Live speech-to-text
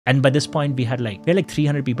And by this point, we had like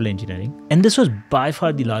 300 people engineering. And this was by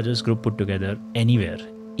far the largest group put together anywhere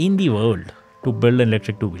in the world to build an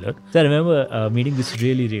electric two-wheeler. So I remember meeting this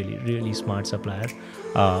really smart supplier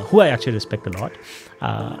who I actually respect a lot.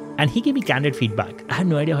 And he gave me candid feedback. I had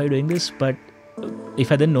no idea how you're doing this, but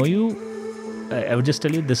if I didn't know you, I would just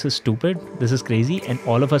tell you, this is stupid, this is crazy, and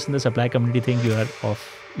all of us in the supply community think you are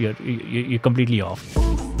off. You're completely off.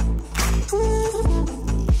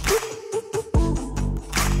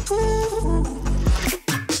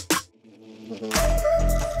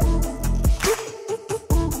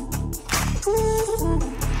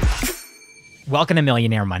 Welcome to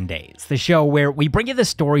Millionaire Mondays, the show where we bring you the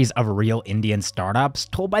stories of real Indian startups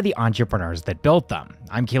told by the entrepreneurs that built them.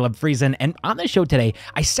 I'm Caleb Friesen, and on the show today,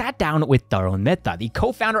 I sat down with Tarun Mehta, the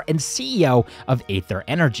co-founder and CEO of Ather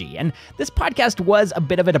Energy. And this podcast was a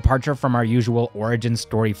bit of a departure from our usual origin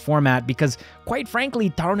story format because, quite frankly,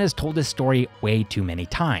 Tarun has told this story way too many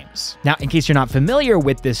times. Now, in case you're not familiar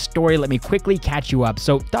with this story, let me quickly catch you up.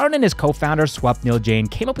 So Tarun and his co-founder, Swapnil Jain,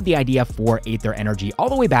 came up with the idea for Ather Energy all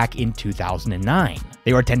the way back in 2009.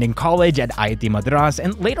 They were attending college at IIT Madras,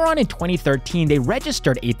 and later on in 2013, they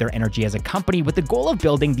registered Ather Energy as a company with the goal of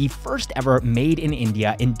building the first ever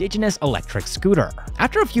made-in-India indigenous electric scooter.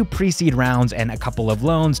 After a few pre-seed rounds and a couple of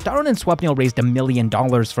loans, Tarun and Swapnil raised $1 million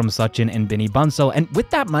from Sachin and Binny Bansal, and with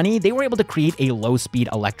that money, they were able to create a low-speed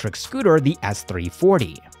electric scooter, the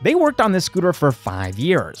S340. They worked on this scooter for 5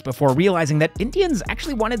 years before realizing that Indians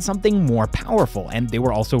actually wanted something more powerful, and they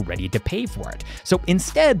were also ready to pay for it. So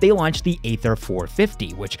instead, they launched the Ather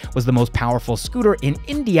 450, which was the most powerful scooter in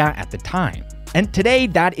India at the time. And today,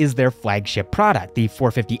 that is their flagship product. The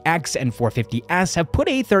 450X and 450S have put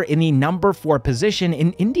Ather in the number 4 position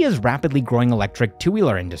in India's rapidly growing electric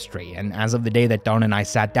two-wheeler industry. And as of the day that Tarun and I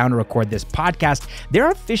sat down to record this podcast,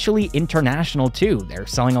 they're officially international too. They're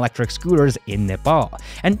selling electric scooters in Nepal.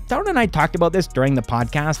 And Tarun and I talked about this during the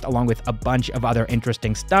podcast, along with a bunch of other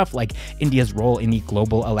interesting stuff like India's role in the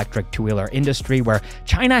global electric two-wheeler industry, where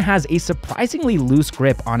China has a surprisingly loose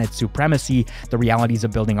grip on its supremacy, the realities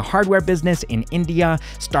of building a hardware business in India,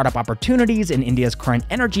 startup opportunities in India's current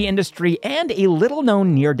energy industry, and a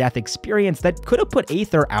little-known near-death experience that could have put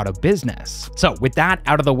Ather out of business. So with that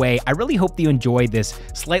out of the way, I really hope that you enjoyed this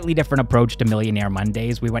slightly different approach to Millionaire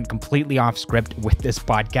Mondays. We went completely off script with this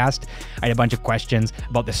podcast. I had a bunch of questions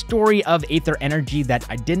about the story of Ather Energy that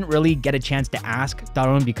I didn't really get a chance to ask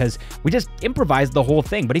Tarun because we just improvised the whole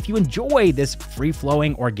thing. But if you enjoy this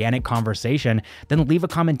free-flowing organic conversation, then leave a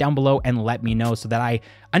comment down below and let me know so that I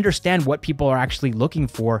understand what people are actually looking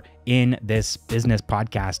for in this business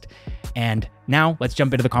podcast. And now let's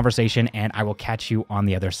jump into the conversation and I will catch you on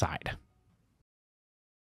the other side.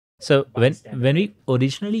 So when we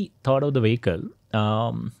originally thought of the vehicle,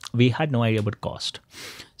 we had no idea about cost.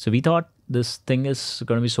 So we thought this thing is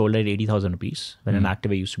going to be sold at 80,000 rupees when an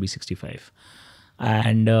Activa used to be 65.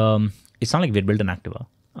 And it's not like we built an Activa,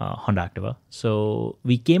 Honda Activa. So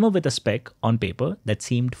we came up with a spec on paper that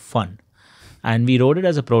seemed fun. And we wrote it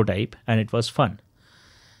as a prototype and it was fun.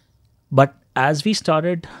 But as we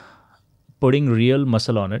started putting real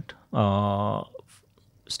muscle on it,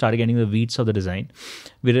 started getting the weeds of the design,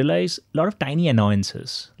 we realized a lot of tiny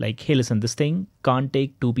annoyances. Like, hey, listen, this thing can't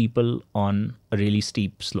take 2 people on a really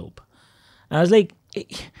steep slope. And I was like,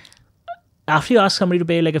 after you ask somebody to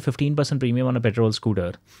pay like a 15% premium on a petrol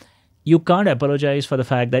scooter, you can't apologize for the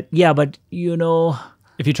fact that, yeah, but you know,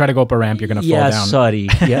 if you try to go up a ramp, you're going to fall down. Sorry.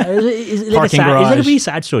 Yeah, it's like a pretty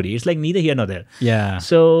sad story. It's like neither here nor there. Yeah.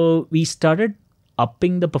 So we started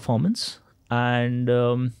upping the performance and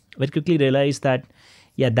very quickly realized that,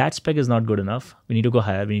 yeah, that spec is not good enough. We need to go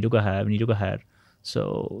higher. We need to go higher. We need to go higher.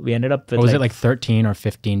 So we ended up with was it like 13 or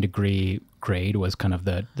 15 degree grade was kind of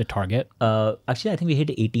the target? Actually, I think we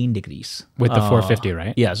hit 18 degrees. With the 450,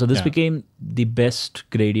 right? Yeah. So this became the best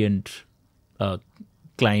gradient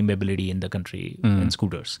climb ability in the country in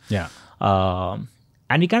scooters. Yeah.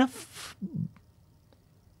 And we kind of,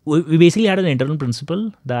 we basically had an internal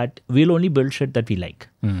principle that we'll only build shit that we like.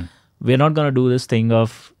 We're not going to do this thing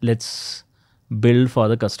of let's build for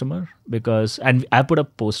the customer because, and I put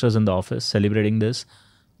up posters in the office celebrating this,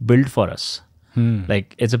 build for us.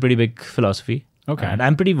 Like it's a pretty big philosophy. Okay. And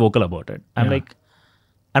I'm pretty vocal about it. I'm like,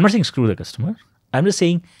 I'm not saying screw the customer. I'm just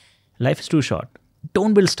saying life is too short.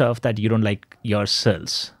 Don't build stuff that you don't like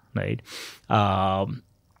yourselves, right?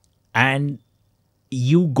 And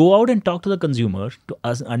you go out and talk to the consumer to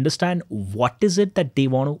understand what is it that they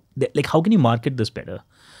want to, like how can you market this better?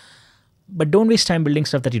 But don't waste time building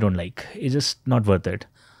stuff that you don't like. It's just not worth it.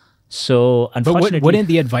 So unfortunately, but wouldn't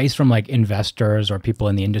the advice from like investors or people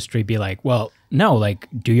in the industry be like, well, no, like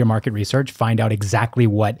do your market research, find out exactly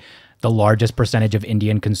what the largest percentage of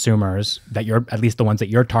Indian consumers that you're, at least the ones that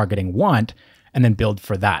you're targeting, want, and then build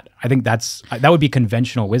for that. I think that would be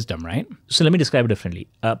conventional wisdom, right? So let me describe it differently,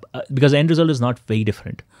 because the end result is not very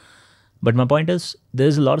different. But my point is,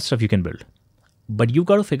 there's a lot of stuff you can build, but you've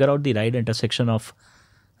got to figure out the right intersection of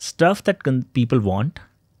stuff that people want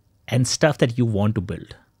and stuff that you want to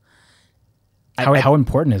build. How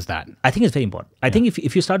important is that? I think it's very important. I think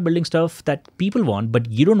if you start building stuff that people want, but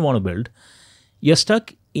you don't want to build, you're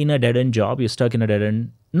stuck in a dead-end job. You're stuck in a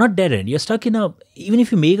dead-end, not dead-end. You're stuck in even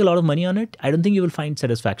if you make a lot of money on it, I don't think you will find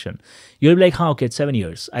satisfaction. You'll be like, okay, it's 7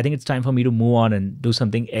 years. I think it's time for me to move on and do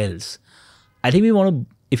something else. I think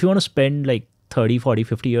if you want to spend like 30, 40,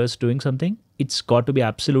 50 years doing something, it's got to be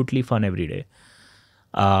absolutely fun every day.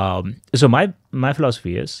 So my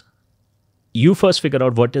philosophy is, you first figure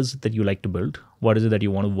out what is it that you like to build. What is it that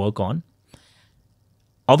you want to work on?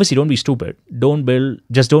 Obviously, don't be stupid.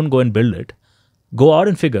 Just don't go and build it. Go out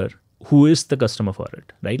and figure who is the customer for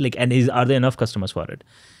it, right? Like, and are there enough customers for it?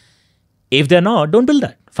 If they're not, don't build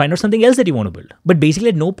that. Find out something else that you want to build. But basically,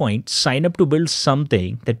 at no point, sign up to build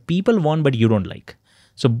something that people want but you don't like.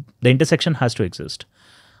 So the intersection has to exist.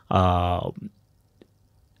 And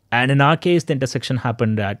in our case, the intersection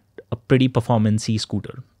happened at a pretty performance-y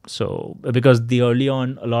scooter. So because early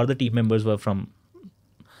on, a lot of the team members were from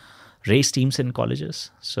race teams in colleges.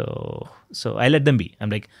 So I let them be. I'm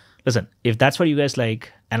like, listen, if that's what you guys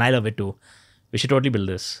like, and I love it too, we should totally build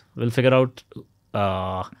this. We'll figure out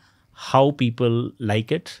how people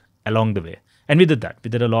like it along the way. And we did that. We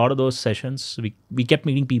did a lot of those sessions. We kept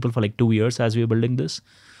meeting people for like 2 years as we were building this.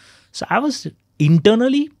 So I was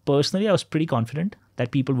personally, I was pretty confident that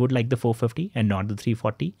people would like the 450 and not the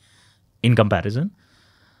 340 in comparison.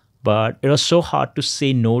 But it was so hard to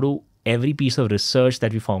say no to every piece of research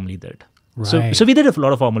that we formally did. Right. So we did a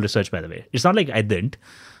lot of formal research, by the way. It's not like I didn't.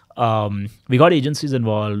 We got agencies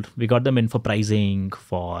involved. We got them in for pricing,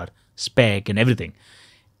 for spec and everything.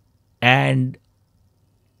 And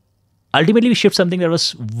ultimately, we shipped something that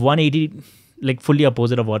was 180, like fully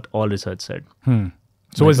opposite of what all research said.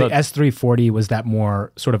 So was the S340, was that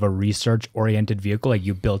more sort of a research-oriented vehicle? Like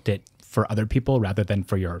you built it for other people rather than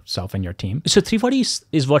for yourself and your team? So 340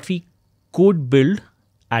 is what we could build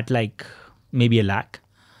at like maybe $1 lakh.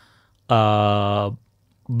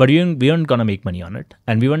 But we weren't going to make money on it.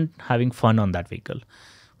 And we weren't having fun on that vehicle.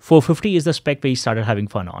 450 is the spec we started having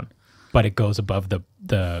fun on. But it goes above the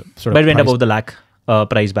sort of But it went price. above the lakh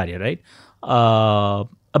price barrier, right?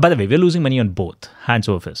 By the way, we're losing money on both, hands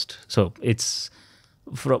over fist. So it's,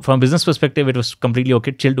 from a business perspective, it was completely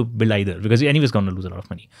okay, chill to build either, because anyways going to lose a lot of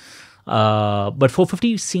money. But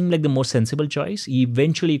 450 seemed like the more sensible choice.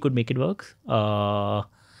 Eventually, you could make it work.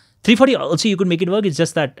 340 also you could make it work. It's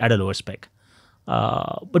just that at a lower spec.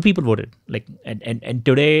 But people voted. Like and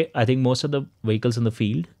today, I think most of the vehicles in the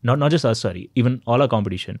field, not just us, sorry, even all our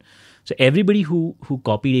competition. So everybody who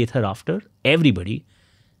copied Ather after, everybody,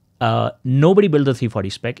 nobody built the 340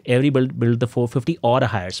 spec. Everybody built the 450 or a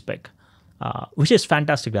higher spec, which is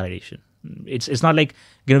fantastic validation. It's not like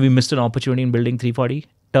we missed an opportunity in building 340.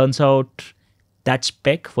 Turns out that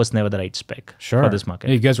spec was never the right spec for this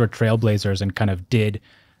market. You guys were trailblazers and kind of did.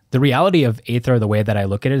 The reality of Ather, the way that I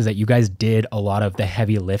look at it, is that you guys did a lot of the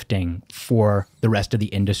heavy lifting for the rest of the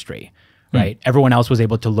industry, right? Everyone else was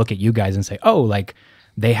able to look at you guys and say, oh, like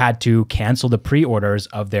they had to cancel the pre-orders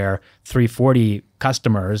of their 340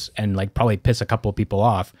 customers and like probably piss a couple of people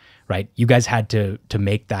off, right? You guys had to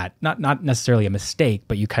make that, not necessarily a mistake,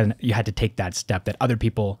 but you had to take that step that other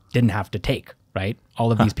people didn't have to take, right?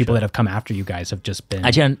 All of these people that have come after you guys have just been...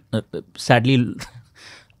 Actually, sadly,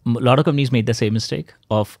 a lot of companies made the same mistake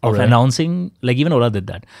of announcing, like even Ola did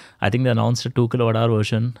that. I think they announced a 2 kWh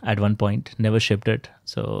version at one point, never shipped it.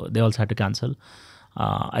 So they also had to cancel.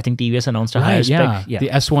 I think TVS announced a higher spec. Yeah, the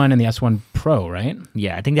S1 and the S1 Pro, right?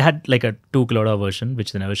 Yeah, I think they had like a 2 kWh version,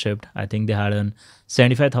 which they never shipped. I think they had an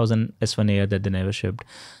 75,000 S1 Air that they never shipped.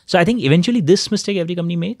 So I think eventually this mistake every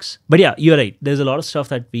company makes. But yeah, you're right. There's a lot of stuff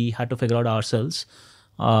that we had to figure out ourselves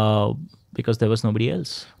because there was nobody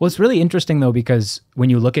else. Well, it's really interesting though, because when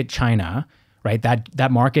you look at China, right,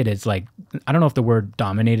 that market is like, I don't know if the word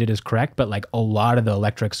dominated is correct, but like a lot of the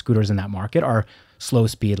electric scooters in that market are slow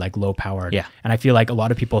speed, like low powered. Yeah. And I feel like a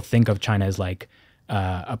lot of people think of China as like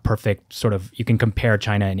a perfect sort of, you can compare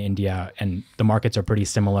China and India and the markets are pretty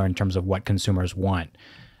similar in terms of what consumers want.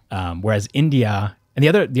 Whereas India, and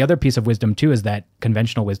the other piece of wisdom too is that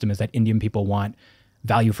conventional wisdom is that Indian people want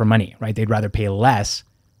value for money, right? They'd rather pay less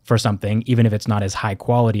for something, even if it's not as high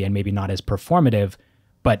quality and maybe not as performative.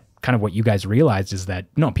 But kind of what you guys realized is that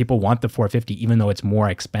no, people want the 450, even though it's more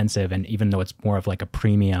expensive and even though it's more of like a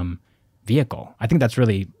premium vehicle. I think that's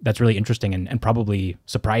really interesting and probably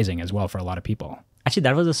surprising as well for a lot of people. Actually,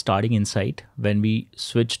 that was a starting insight when we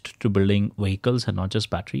switched to building vehicles and not just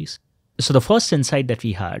batteries. So the first insight that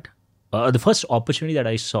we had, the first opportunity that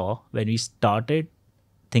I saw when we started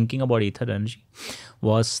thinking about Ather Energy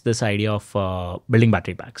was this idea of building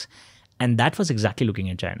battery packs. And that was exactly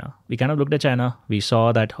looking at China. We kind of looked at China. We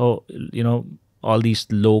saw that, all these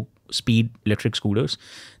low speed electric scooters,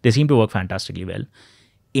 they seem to work fantastically well.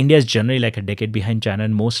 India is generally like a decade behind China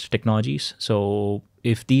in most technologies. So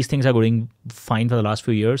if these things are going fine for the last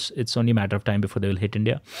few years, it's only a matter of time before they will hit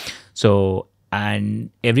India. So, and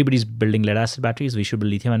everybody's building lead acid batteries. We should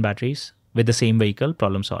build lithium ion batteries with the same vehicle,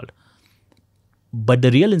 problem solved. But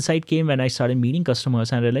the real insight came when I started meeting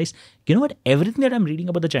customers and I realized, you know what, everything that I'm reading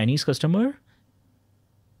about the Chinese customer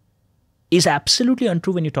is absolutely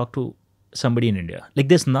untrue when you talk to somebody in India. Like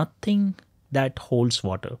there's nothing that holds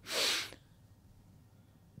water.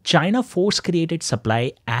 China force created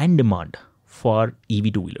supply and demand for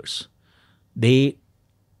EV two-wheelers. I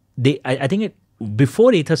think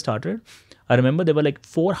before Ather started, I remember there were like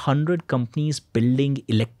 400 companies building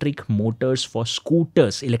electric motors for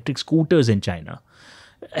scooters, electric scooters in China,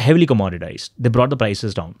 heavily commoditized. They brought the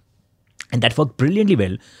prices down. And that worked brilliantly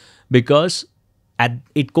well because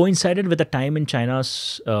it coincided with a time in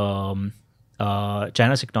China's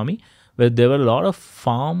economy where there were a lot of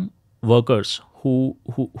farm workers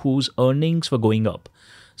whose earnings were going up.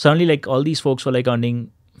 Suddenly, like all these folks were like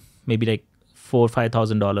earning maybe like $4,000 or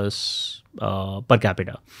 $5,000 per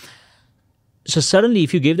capita. So suddenly,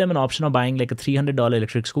 if you gave them an option of buying like a $300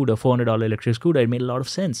 electric scooter, $400 electric scooter, it made a lot of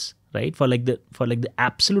sense, right? For the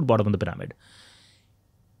absolute bottom of the pyramid.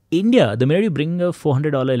 India, the minute you bring a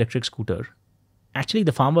 $400 electric scooter, actually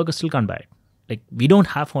the farm workers still can't buy it. Like we don't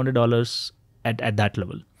have $400 at that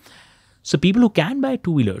level. So people who can buy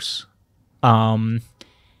two-wheelers,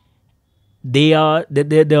 their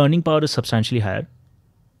earning power is substantially higher.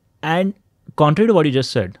 And contrary to what you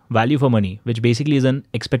just said, value for money, which basically is an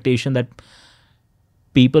expectation that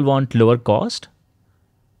people want lower cost,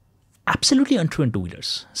 absolutely untrue in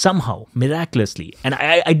two-wheelers, somehow, miraculously. And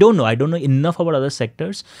I don't know enough about other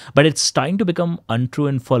sectors, but it's starting to become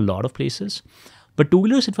untrue for a lot of places. But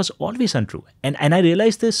two-wheelers, it was always untrue. And I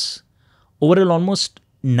realized this over an almost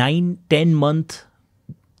 9-10 month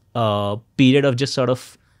period of just sort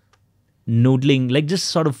of noodling, like just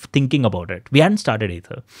sort of thinking about it. We hadn't started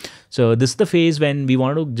Ather. So this is the phase when we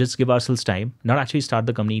want to just give ourselves time, not actually start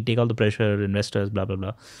the company, take all the pressure, investors, blah, blah,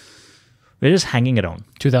 blah. We're just hanging around.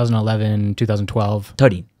 2011, 2012?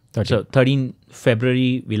 13. So 13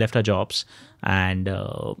 February, we left our jobs and...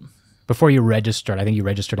 before you registered, I think you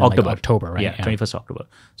registered in October, right? Yeah, 21st October.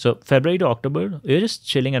 So February to October, we were just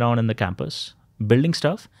chilling around in the campus, building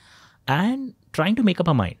stuff and trying to make up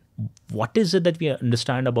our mind. What is it that we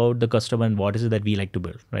understand about the customer and what is it that we like to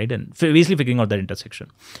build, right? And basically figuring out that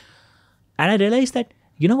intersection. And I realized that,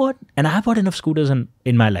 you know what? And I have bought enough scooters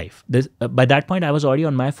in my life. By that point, I was already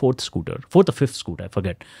on my fourth or fifth scooter, I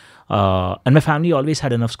forget. And my family always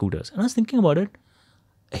had enough scooters. And I was thinking about it.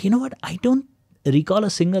 You know what? I don't recall a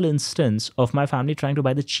single instance of my family trying to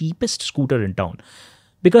buy the cheapest scooter in town.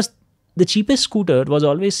 Because the cheapest scooter was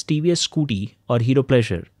always TVS Scooty or Hero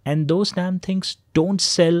Pleasure. And those damn things don't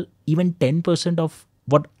sell even 10% of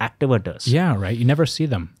what Activa does. Yeah, right. You never see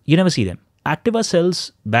them. Activa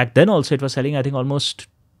sells, back then also, it was selling, I think, almost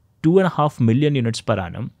 2.5 million units per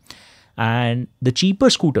annum. And the cheaper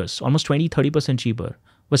scooters, almost 20-30% cheaper,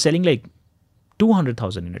 were selling like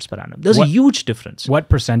 200,000 units per annum. There's a huge difference. What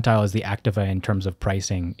percentile is the Activa in terms of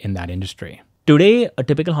pricing in that industry? Today, a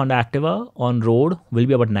typical Honda Activa on road will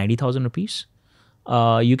be about 90,000 rupees.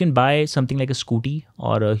 You can buy something like a Scooty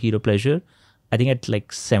or a Hero Pleasure, I think at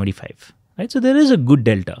like 75, right? So there is a good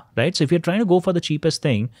delta, right? So if you're trying to go for the cheapest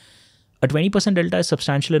thing, a 20% delta is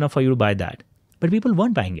substantial enough for you to buy that. But people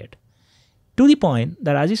weren't buying it. To the point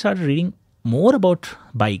that as we started reading more about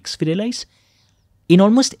bikes, we realized in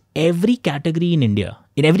almost every category in India,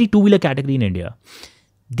 in every two-wheeler category in India,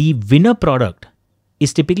 the winner product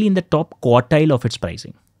is typically in the top quartile of its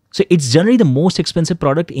pricing. So it's generally the most expensive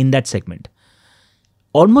product in that segment.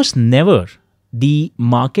 Almost never the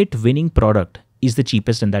market-winning product is the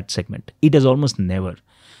cheapest in that segment. It is almost never.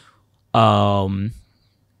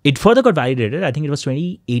 It further got validated. I think it was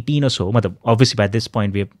 2018 or so. Obviously, by this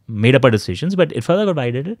point, we have made up our decisions, but it further got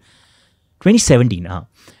validated. 2017,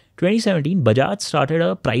 Bajaj started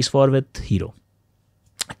a price war with Hero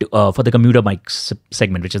for the commuter bikes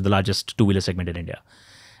segment, which is the largest two-wheeler segment in India.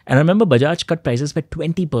 And I remember Bajaj cut prices by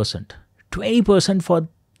 20%. 20% for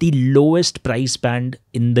the lowest price band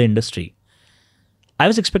in the industry. I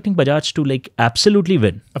was expecting Bajaj to like absolutely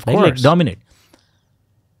win. Of right? course. Like dominate.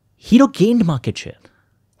 Hero gained market share.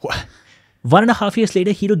 What? 1.5 years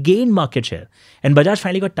later, Hero gained market share. And Bajaj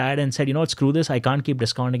finally got tired and said, you know what, screw this. I can't keep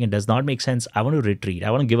discounting. It does not make sense. I want to retreat.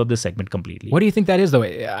 I want to give up this segment completely. What do you think that is, though?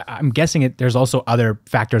 I'm guessing there's also other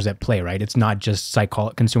factors at play, right? It's not just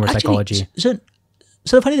consumer psychology. So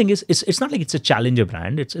the funny thing is, it's not like it's a challenger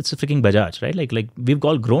brand. It's a freaking Bajaj, right? Like we've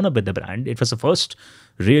all grown up with the brand. It was the first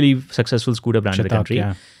really successful scooter brand in the country.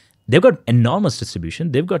 Yeah. They've got enormous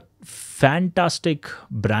distribution. They've got fantastic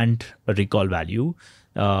brand recall value.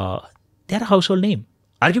 They're a household name,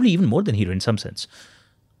 arguably even more than Hero in some sense.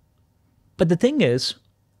 But the thing is,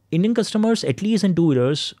 Indian customers, at least in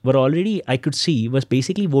two-wheelers, were already, I could see, was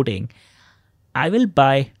basically voting, I will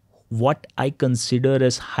buy what I consider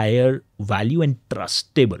as higher value and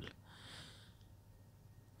trustable.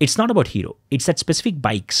 It's not about Hero. It's that specific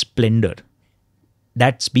bike, Splendor,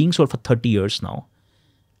 that's being sold for 30 years now.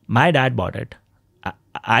 My dad bought it.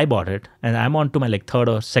 I bought it, and I'm on to my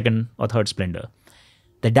second or third Splendor.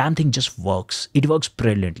 The damn thing just works. It works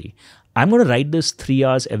brilliantly. I'm going to ride this 3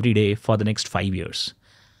 hours every day for the next 5 years.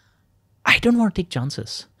 I don't want to take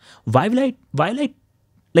chances. Why will I,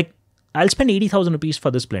 I'll spend 80,000 rupees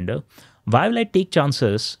for this Splendor. Why will I take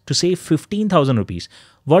chances to save 15,000 rupees?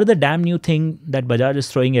 What are the damn new thing that Bajaj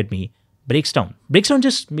is throwing at me? Breaks down. Breaks down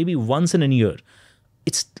just maybe once in a year.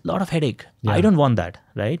 It's a lot of headache. Yeah. I don't want that,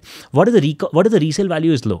 right? What are the resale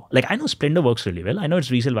value is low? Like, I know Splendor works really well. I know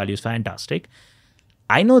its resale value is fantastic.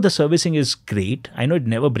 I know the servicing is great. I know it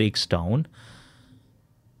never breaks down.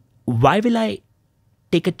 Why will I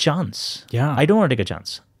take a chance? Yeah. I don't want to take a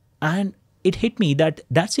chance. And it hit me that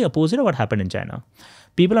that's the opposite of what happened in China.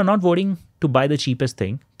 People are not voting to buy the cheapest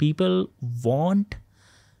thing. People want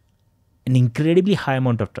an incredibly high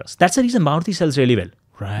amount of trust. That's the reason Maruti sells really well.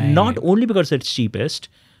 Right. Not only because it's cheapest,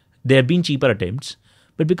 there have been cheaper attempts,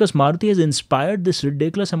 but because Maruti has inspired this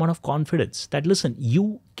ridiculous amount of confidence that, listen,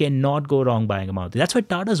 you cannot go wrong buying a Maruti. That's why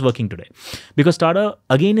Tata is working today. Because Tata,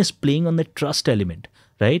 again, is playing on the trust element,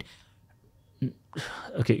 right?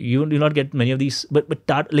 Okay, you do not get many of these, but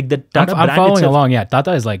Tata, like the Tata brand I'm following itself, along, yeah.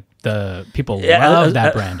 Tata is like the people love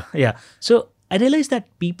that brand. Yeah. So I realized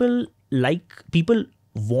that people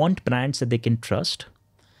want brands that they can trust,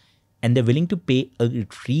 and they're willing to pay a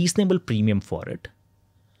reasonable premium for it.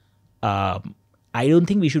 I don't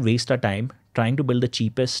think we should waste our time trying to build the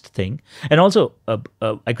cheapest thing. And also,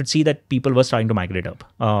 I could see that people were starting to migrate up.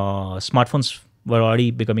 Smartphones were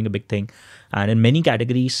already becoming a big thing. And in many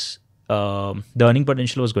categories, the earning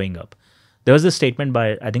potential was going up. There was this statement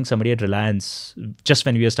by, I think, somebody at Reliance just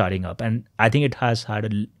when we were starting up. And I think it has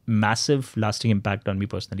had a massive lasting impact on me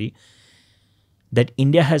personally, that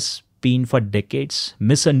India has been for decades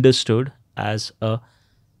misunderstood as a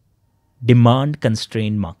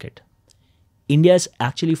demand-constrained market. India has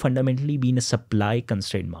actually fundamentally been a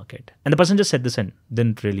supply-constrained market. And the person just said this and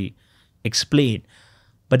didn't really explain.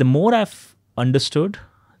 But the more I've understood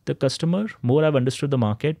the customer, more I've understood the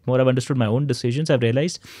market, more I've understood my own decisions, I've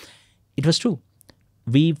realized it was true.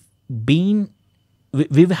 We've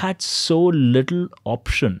had so little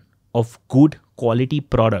option of good quality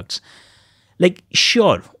products. Like,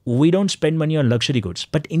 sure, we don't spend money on luxury goods,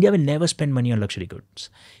 but India will never spend money on luxury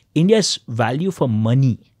goods. India's value for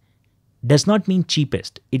money does not mean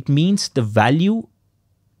cheapest. It means the value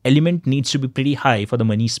element needs to be pretty high for the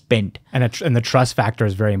money spent. And the trust factor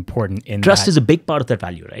is very important in trust is a big part of that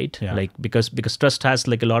value, right? Yeah. Like because trust has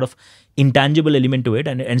like a lot of intangible element to it,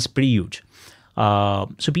 and it's pretty huge.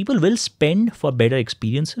 So people will spend for better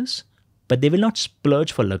experiences, but they will not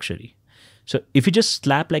splurge for luxury. So if you just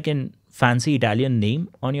slap like an fancy Italian name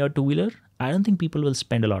on your two-wheeler, I don't think people will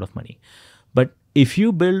spend a lot of money. But if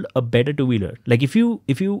you build a better two-wheeler, like if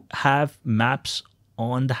you have maps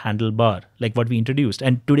on the handlebar, like what we introduced,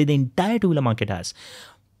 and today the entire two-wheeler market has,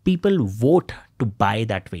 people vote to buy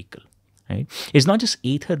that vehicle, right? It's not just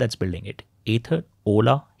Ather that's building it. Ather,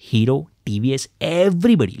 Ola, Hero, TVS,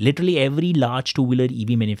 everybody, literally every large two-wheeler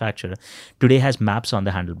EV manufacturer today has maps on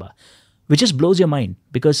the handlebar, which just blows your mind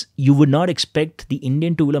because you would not expect the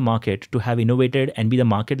Indian two-wheeler market to have innovated and be the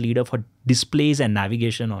market leader for displays and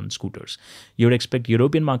navigation on scooters. You would expect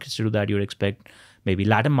European markets to do that. You would expect maybe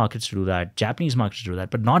Latin markets to do that, Japanese markets to do that,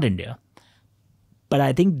 but not India. But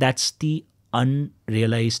I think that's the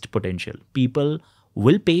unrealized potential. People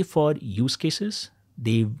will pay for use cases,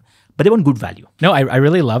 but they want good value. No, I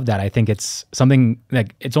really love that. I think it's something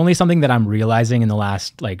like it's only something that I'm realizing in the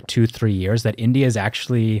last like 2-3 years that India is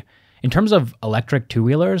actually, in terms of electric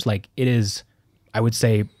two-wheelers, like it is, I would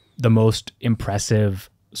say, the most impressive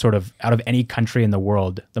sort of out of any country in the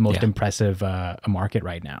world, the most impressive market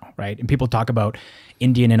right now, right? And people talk about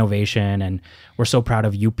Indian innovation and we're so proud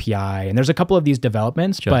of UPI. And there's a couple of these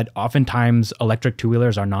developments, but oftentimes electric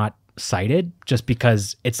two-wheelers are not cited just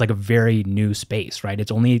because it's like a very new space, right?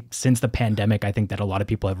 It's only since the pandemic, I think, that a lot of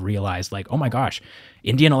people have realized like, oh my gosh,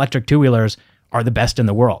 Indian electric two-wheelers are the best in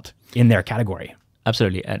the world in their category.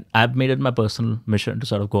 Absolutely. And I've made it my personal mission to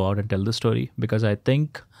sort of go out and tell the story because I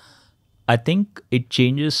think it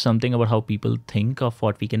changes something about how people think of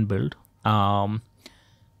what we can build.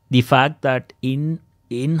 The fact that in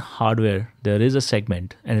hardware, there is a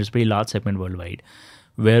segment, and it's a pretty large segment worldwide,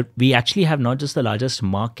 where we actually have not just the largest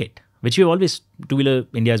market, which we've always, two-wheeler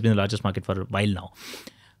India has been the largest market for a while now,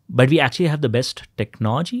 but we actually have the best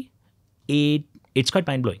technology. It's quite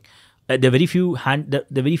mind-blowing. There are very few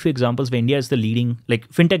examples where India is the leading, like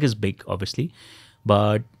fintech is big, obviously,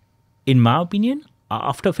 but in my opinion,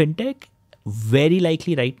 after fintech, very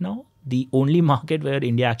likely right now, the only market where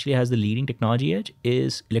India actually has the leading technology edge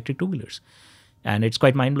is electric two-wheelers. And it's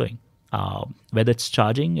quite mind-blowing. Whether it's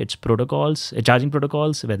charging protocols,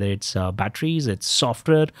 whether it's batteries, it's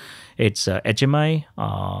software, it's HMI,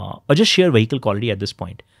 or just sheer vehicle quality at this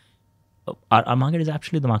point. Our market is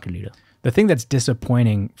actually the market leader. The thing that's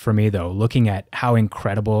disappointing for me, though, looking at how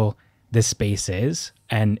incredible this space is,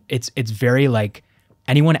 and it's very like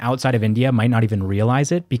anyone outside of India might not even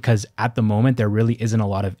realize it because at the moment there really isn't a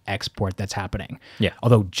lot of export that's happening. Yeah.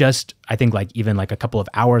 Although just I think like even like a couple of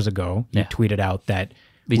hours ago, you tweeted out that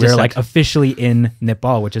we're like officially in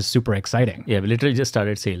Nepal, which is super exciting. Yeah, we literally just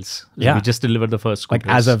started sales. We just delivered the first scooters.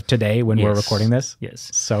 Like as of today when we're recording this?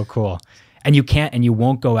 Yes. So cool. And you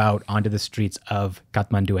won't go out onto the streets of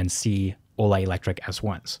Kathmandu and see Ola Electric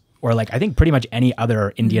S1s. Or like I think pretty much any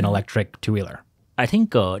other Indian electric two-wheeler. I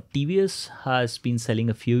think TVS has been selling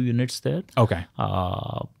a few units there. Okay.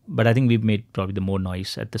 But I think we've made probably the more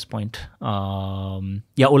noise at this point.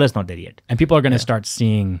 Ola's not there yet. And people are going to start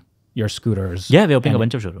seeing your scooters. Yeah, we're opening a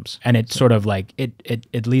bunch of showrooms. And it's sort of like,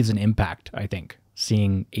 it leaves an impact, I think,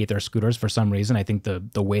 seeing Ather scooters for some reason. I think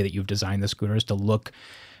the way that you've designed the scooters to look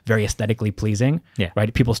very aesthetically pleasing,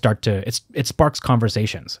 right? People start to, it sparks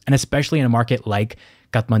conversations. And especially in a market like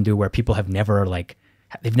Kathmandu where people have never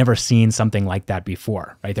they've never seen something like that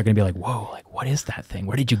before, right? They're going to be like, whoa, like what is that thing?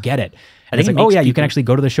 Where did you get it? And it's like, oh yeah, you can actually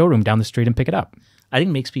go to the showroom down the street and pick it up. I think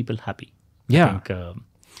it makes people happy. Yeah. I think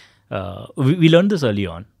we learned this early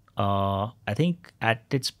on. I think at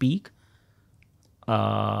its peak,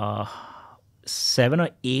 7 or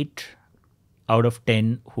 8 out of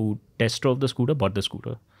 10 who test drove the scooter bought the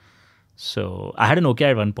scooter. So I had an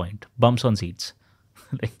OKR at one point, bumps on seats.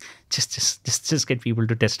 Like just get people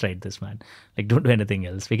to test ride this, man. Like don't do anything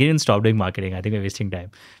else. We can even stop doing marketing. I think we're wasting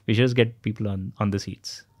time. We should just get people on the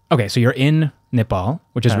seats. Okay, so you're in Nepal,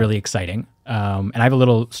 which is really exciting. And I have a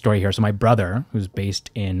little story here. So my brother, who's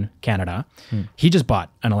based in Canada, he just bought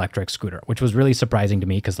an electric scooter, which was really surprising to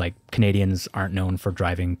me because like Canadians aren't known for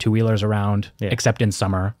driving two-wheelers around, except in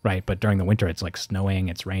summer, right? But during the winter, it's like snowing,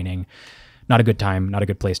 it's raining. Not a good time, not a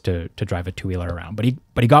good place to drive a two-wheeler around. But he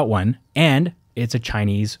got one, and it's a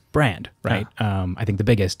Chinese brand, right? I think the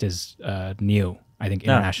biggest is NIO, I think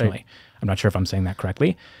internationally. Right. I'm not sure if I'm saying that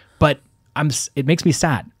correctly, but it makes me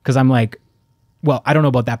sad because I'm like, well, I don't know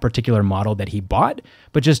about that particular model that he bought,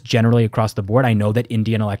 but just generally across the board, I know that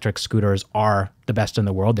Indian electric scooters are the best in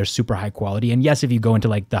the world. They're super high quality. And yes, if you go into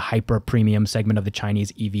like the hyper premium segment of the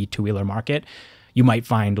Chinese EV two-wheeler market, you might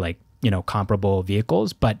find like, comparable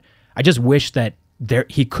vehicles, but I just wish that an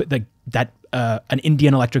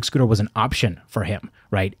Indian electric scooter was an option for him,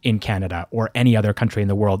 right, in Canada or any other country in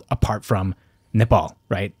the world apart from Nepal,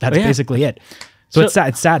 right? That's basically it. So it's sad.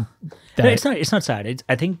 It's sad. No, it's not sad.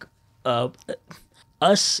 I think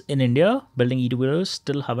us in India building e-two-wheelers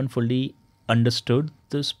still haven't fully understood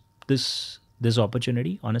this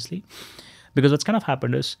opportunity, honestly, because what's kind of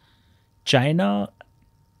happened is China,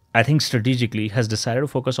 I think strategically, has decided to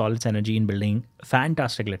focus all its energy in building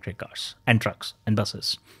fantastic electric cars and trucks and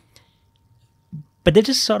buses. But they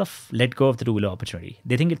just sort of let go of the two-wheeler opportunity.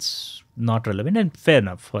 They think it's not relevant, and fair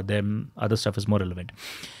enough for them. Other stuff is more relevant.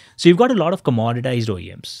 So you've got a lot of commoditized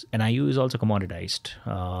OEMs, and IU is also commoditized.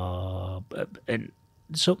 And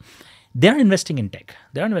so they're investing in tech.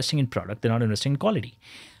 They're investing in product. They're not investing in quality.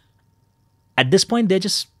 At this point, they're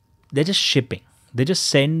just shipping. They just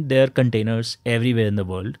send their containers everywhere in the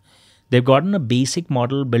world. They've gotten a basic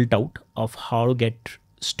model built out of how to get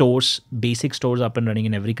basic stores up and running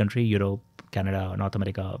in every country, Europe, Canada, North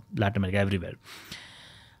America, Latin America, everywhere.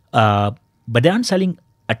 But they aren't selling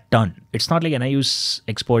a ton. It's not like NIU's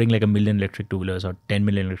exporting like 1 million electric two-wheelers or 10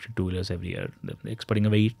 million electric two-wheelers every year. They're exporting a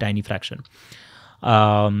very tiny fraction.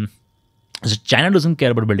 So China doesn't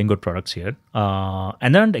care about building good products here,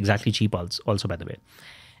 and they're not exactly cheap. Also, by the way,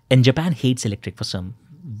 and Japan hates electric for some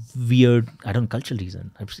weird, I don't know, cultural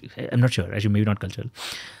reason. I'm not sure. Actually, maybe not cultural.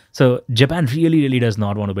 So Japan really, really does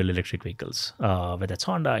not want to build electric vehicles. Whether it's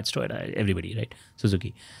Honda, it's Toyota, everybody, right?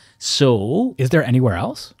 Suzuki. So is there anywhere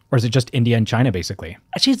else, or is it just India and China basically?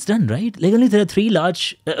 Actually, it's done, right? Like only there are three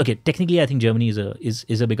large. Okay, technically, I think Germany is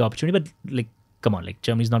a big opportunity, but like, come on, like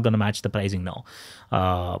Germany's not going to match the pricing now.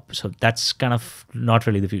 So that's kind of not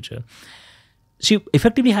really the future. So you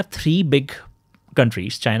effectively have three big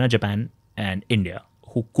countries: China, Japan, and India,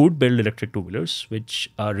 who could build electric two-wheelers,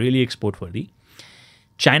 which are really export-worthy.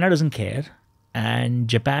 China doesn't care, and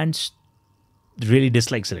Japan really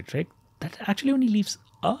dislikes electric. That actually only leaves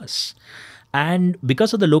us. And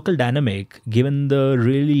because of the local dynamic, given the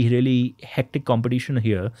really, really hectic competition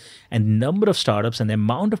here and number of startups and the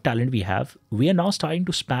amount of talent we have, we are now starting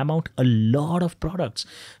to spam out a lot of products.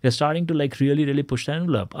 We're starting to like really, really push the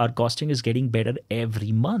envelope. Our costing is getting better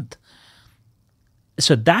every month.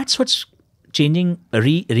 So that's what's changing,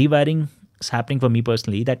 rewiring is happening for me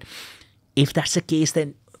personally, that if that's the case,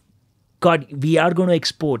 then God, we are going to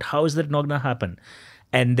export. How is that not going to happen?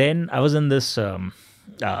 And then I was in this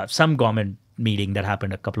some government meeting that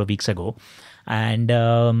happened a couple of weeks ago, and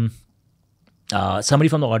somebody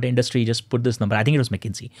from the auto industry just put this number. I think it was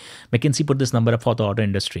McKinsey. McKinsey put this number up for the auto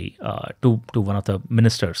industry to one of the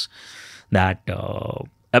ministers. That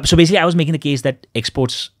so basically, I was making the case that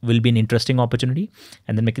exports will be an interesting opportunity,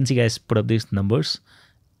 and then McKinsey guys put up these numbers,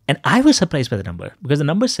 and I was surprised by the number because the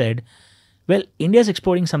number said, well, India is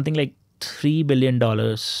exporting something like $3 billion,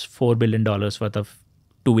 $4 billion worth of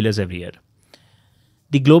two-wheelers every year.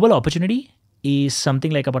 The global opportunity is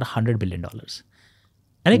something like about $100 billion.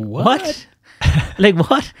 And like, what? Like,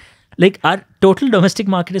 what? Like, our total domestic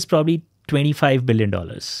market is probably $25 billion.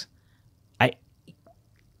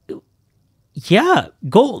 Yeah,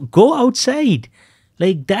 go outside.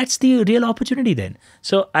 Like, that's the real opportunity then.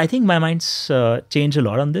 So I think my mind's changed a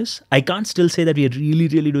lot on this. I can't still say that we are really,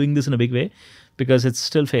 really doing this in a big way because it's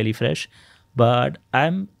still fairly fresh. But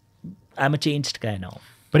I'm a changed guy now.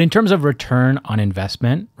 But in terms of return on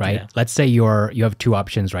investment, right? Yeah. Let's say you have two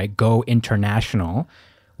options, right? Go international,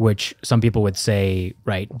 which some people would say,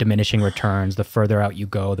 right, diminishing returns. The further out you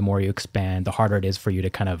go, the more you expand, the harder it is for you to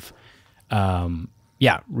kind of,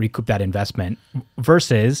 recoup that investment.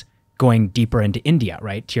 Versus going deeper into India,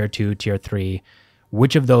 right? Tier 2, tier 3.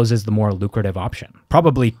 Which of those is the more lucrative option?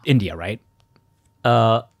 Probably India, right?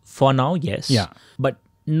 For now, yes. Yeah. But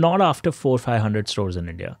not after 400-500 stores in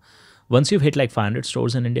India. Once you've hit like 500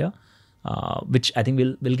 stores in India, which I think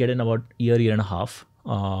we'll get in about year and a half,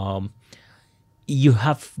 you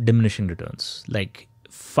have diminishing returns. Like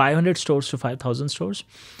 500 stores to 5,000 stores,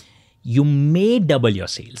 you may double your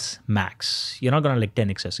sales max. You're not gonna like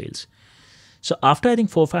 10x your sales. So after I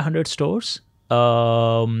think 400-500 stores,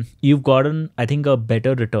 you've gotten I think a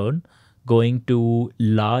better return going to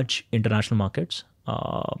large international markets.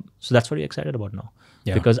 So that's what we're excited about now.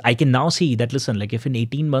 Yeah. Because I can now see that, listen, like if in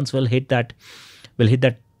 18 months we'll hit that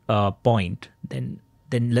point, then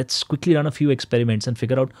let's quickly run a few experiments and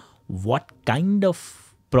figure out what kind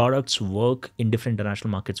of products work in different international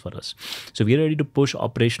markets for us. So we're ready to push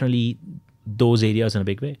operationally those areas in a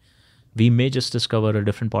big way. We may just discover a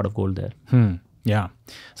different pot of gold there. Yeah.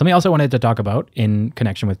 Something else I wanted to talk about in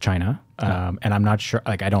connection with China, and I'm not sure,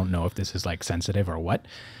 like I don't know if this is like sensitive or what,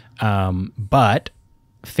 but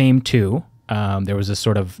Fame 2, there was this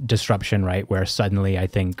sort of disruption, right, where suddenly I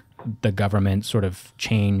think the government sort of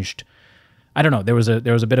changed. I don't know. There was a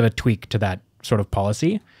bit of a tweak to that sort of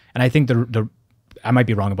policy, and I think the I might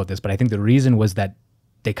be wrong about this, but I think the reason was that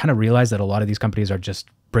they kind of realized that a lot of these companies are just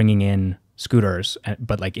bringing in scooters,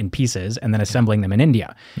 but like in pieces, and then assembling them in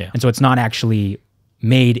India. Yeah. And so it's not actually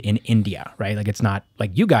made in India, right? Like it's not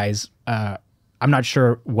like you guys. I'm not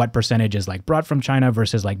sure what percentage is like brought from China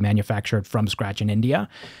versus like manufactured from scratch in India.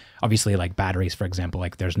 Obviously, like batteries, for example,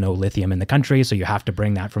 like there's no lithium in the country, so you have to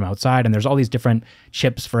bring that from outside. And there's all these different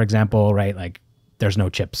chips, for example, right? Like there's no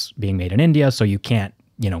chips being made in India, so you can't,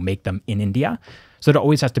 make them in India. So there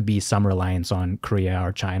always has to be some reliance on Korea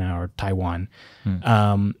or China or Taiwan.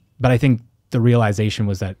 But I think the realization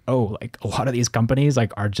was that, like a lot of these companies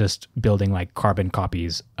like are just building like carbon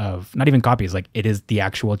copies of, not even copies, like it is the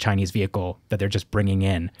actual Chinese vehicle that they're just bringing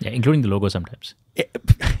in. Yeah, including the logo sometimes.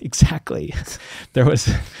 Exactly. There was,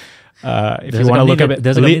 if you want to look at it,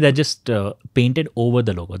 there's a company that just painted over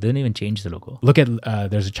the logo. They didn't even change the logo. Look at,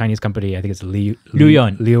 there's a Chinese company, I think it's Liyuan.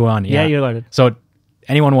 Liyuan, yeah. Yeah, you got it. So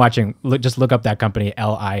anyone watching, just look up that company,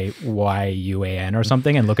 Liyuan or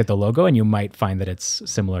something, and look at the logo, and you might find that it's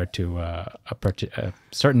similar to a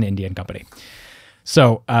certain Indian company.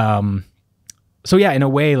 So So yeah, in a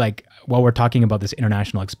way, like while we're talking about this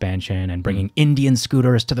international expansion and bringing Indian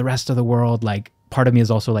scooters to the rest of the world, like part of me is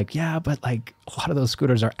also like, yeah, but like a lot of those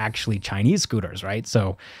scooters are actually Chinese scooters, right?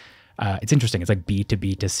 So it's interesting. It's like B to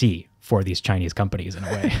B to C for these Chinese companies in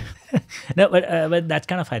a way. No, but that's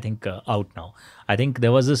kind of, I think, out now. I think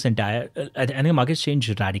there was this entire, I think the market's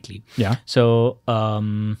changed radically. Yeah. So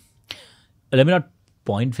let me not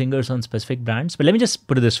point fingers on specific brands, but let me just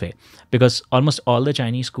put it this way, because almost all the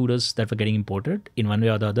Chinese scooters that were getting imported in one way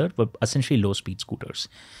or the other were essentially low-speed scooters.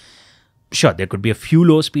 Sure, there could be a few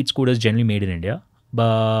low-speed scooters generally made in India,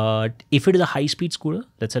 but if it is a high-speed scooter,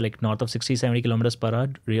 let's say like north of 60, 70 kilometers per hour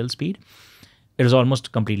real speed, it is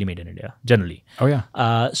almost completely made in India, generally. Oh,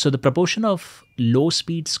 yeah. So the proportion of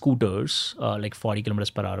low-speed scooters, like 40 kilometers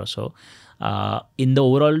per hour or so, in the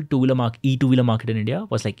overall e-two-wheeler market in India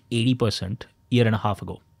was like 80% year and a half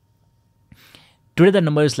ago. Today, the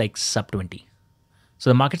number is like sub 20. So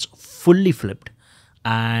the market's fully flipped,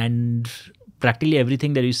 and practically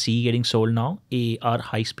everything that you see getting sold now are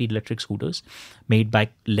high-speed electric scooters made by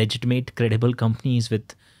legitimate, credible companies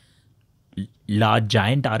with large,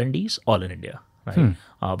 giant R&Ds, all in India. Right?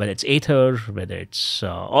 Whether it's Ather, whether it's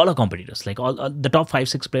all our competitors, like all the top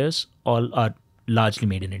 5-6 players, all are largely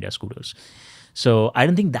made in India scooters. So I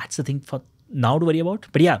don't think that's the thing for now to worry about.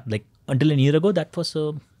 But yeah, like until a year ago, that was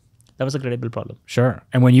a credible problem. Sure.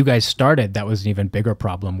 And when you guys started, that was an even bigger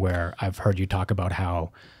problem, where I've heard you talk about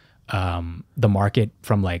how the market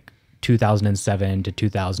from like 2007 to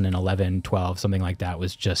 2011, 12, something like that,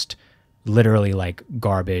 was just literally like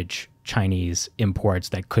garbage Chinese imports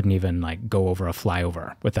that couldn't even like go over a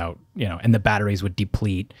flyover without, and the batteries would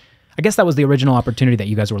deplete. I guess that was the original opportunity that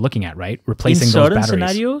you guys were looking at, right? Replacing those batteries. In certain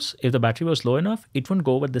scenarios, if the battery was low enough, it wouldn't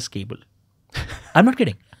go over this cable. I'm not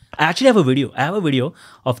kidding. I actually have a video. I have a video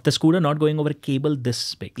of the scooter not going over a cable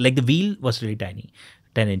this big. Like the wheel was really tiny,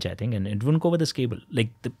 10 inch, I think, and it wouldn't go over this cable. Like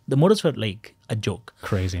the motors were like a joke.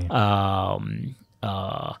 Crazy.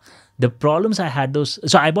 The problems I had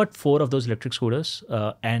so I bought 4 of those electric scooters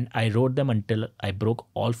and I rode them until I broke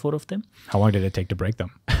all 4 of them. How long did it take to break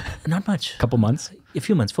them? Not much. A couple months? A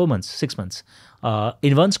few months, 4 months, 6 months.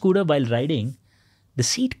 In one scooter while riding, the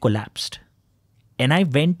seat collapsed and I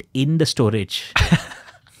went in the storage.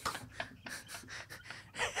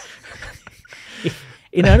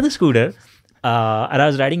 In another scooter, and I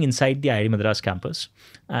was riding inside the IIT Madras campus,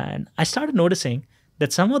 and I started noticing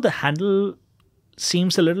that somehow the handle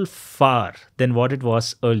seems a little far than what it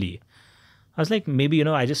was early. I was like, maybe,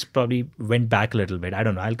 I just probably went back a little bit. I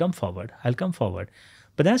don't know. I'll come forward.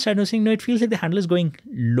 But then I started noticing, no, it feels like the handle is going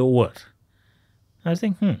lower. I was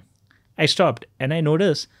thinking, I stopped and I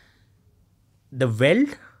noticed the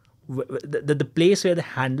weld, the place where the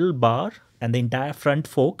handlebar and the entire front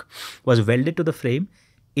fork was welded to the frame,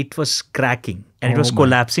 it was cracking and it was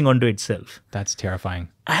collapsing onto itself. That's terrifying.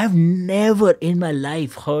 I have never in my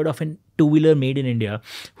life heard of a two-wheeler made in India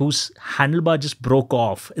whose handlebar just broke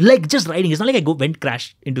off. Like just riding. It's not like I went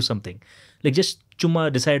crashed into something. Like just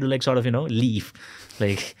chumma decided to like sort of, leave.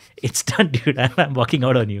 Like it's done, dude. I'm walking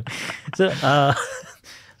out on you. So,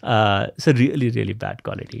 so really, really bad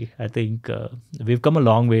quality. I think we've come a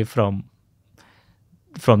long way from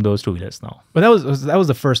those two-wheelers now. But that was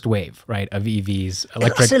the first wave, right, of EVs,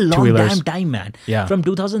 electric two-wheelers. It's a long damn time, man. Yeah. From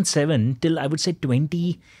 2007 till I would say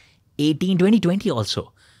 2018, 2020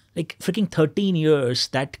 also. Like freaking 13 years,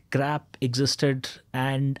 that crap existed,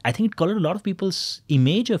 and I think it colored a lot of people's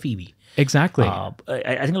image of EV. Exactly. I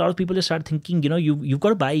think a lot of people just start thinking, you've got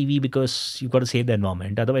to buy EV because you've got to save the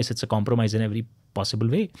environment. Otherwise, it's a compromise in every possible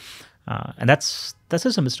way. And that's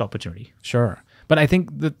just a missed opportunity. Sure. But I think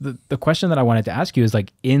the question that I wanted to ask you is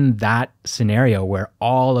like, in that scenario where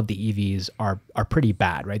all of the EVs are pretty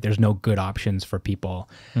bad, right? There's no good options for people.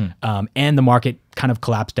 And the market kind of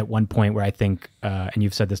collapsed at one point where I think, and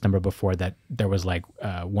you've said this number before, that there was like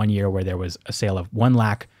 1 year where there was a sale of 1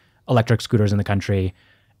 lakh electric scooters in the country.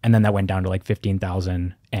 And then that went down to like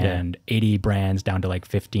 15,000 and 80 brands down to like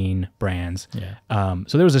 15 brands. Yeah.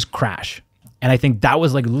 So there was this crash. And I think that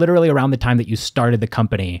was like literally around the time that you started the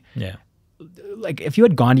company. Yeah. Like if you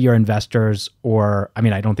had gone to your investors, or, I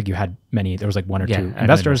mean, I don't think you had many, there was like 1 or 2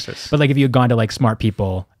 investors, but like if you had gone to like smart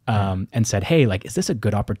people and said, hey, like, is this a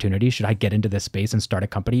good opportunity? Should I get into this space and start a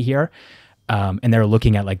company here? And they're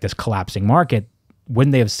looking at like this collapsing market.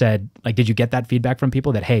 Wouldn't they have said, like, did you get that feedback from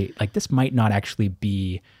people that, hey, like this might not actually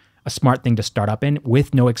be a smart thing to start up in,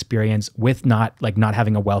 with no experience, with not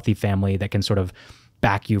having a wealthy family that can sort of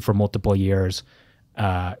back you for multiple years?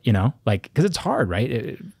 Like, because it's hard,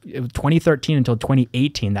 right? 2013 until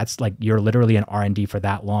 2018, that's like, you're literally in R&D for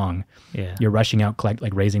that long. Yeah. You're rushing out,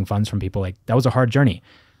 raising funds from people. Like, that was a hard journey.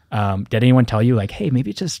 Did anyone tell you like, hey,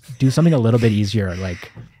 maybe just do something a little bit easier?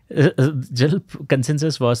 Like, general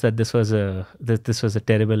consensus was that this was a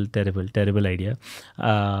terrible idea.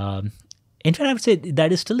 In fact, I would say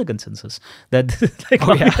that is still the consensus. That like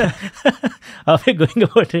how we're going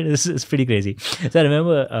about it is pretty crazy. So I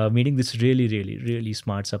remember meeting this really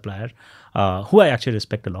smart supplier who I actually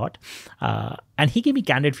respect a lot, and he gave me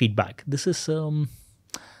candid feedback. This is I'm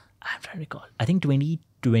trying to recall. I think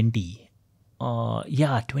 2020.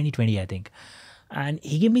 2020, I think. And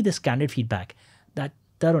he gave me this candid feedback that,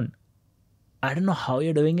 Tarun, I don't know how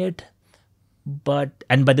you're doing it,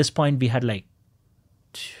 and by this point we had like,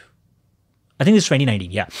 I think it's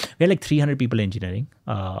 2019. Yeah, we had like 300 people in engineering.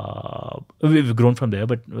 We've grown from there,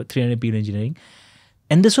 but 300 people in engineering.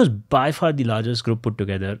 And this was by far the largest group put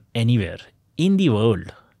together anywhere in the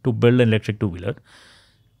world to build an electric two-wheeler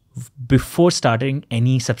before starting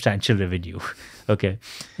any substantial revenue. Okay.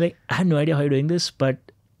 Like, I have no idea how you're doing this,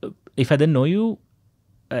 but if I didn't know you,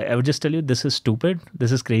 I would just tell you, this is stupid,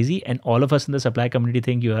 this is crazy, and all of us in the supply community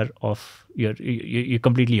think you are off. You're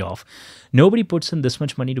completely off. Nobody puts in this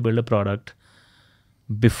much money to build a product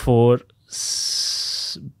before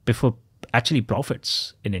actually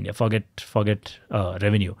profits in India. Forget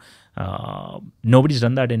revenue. Nobody's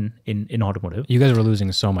done that in automotive. You guys were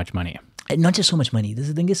losing so much money. And not just so much money.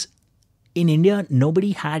 The thing is, in India,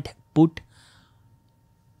 nobody had put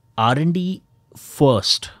R&D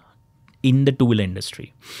first in the two-wheeler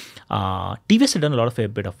industry. TVS had done a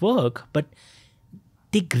bit of work, but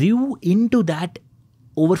they grew into that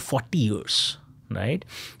over 40 years, right?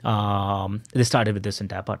 They started with this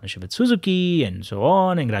entire partnership with Suzuki and so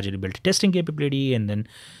on, and gradually built testing capability, and then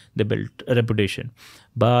they built a reputation.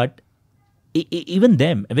 But even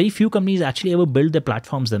them, very few companies actually ever build their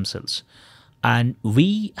platforms themselves. And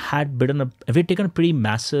we had taken a pretty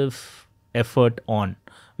massive effort on.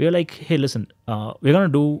 We were like, hey, listen, we're going to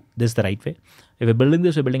do this the right way. If we're building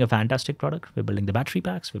this, we're building a fantastic product. We're building the battery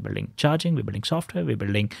packs, we're building charging, we're building software, we're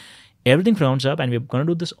building everything from ground up, and we're going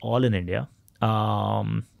to do this all in India.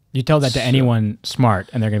 You tell that to anyone smart,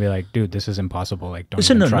 and they're going to be like, dude, this is impossible. Like, don't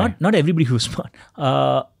even try. Not everybody who's smart.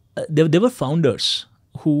 There were founders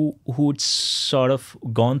who'd sort of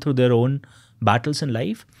gone through their own battles in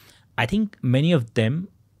life. I think many of them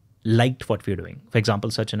liked what we were doing. For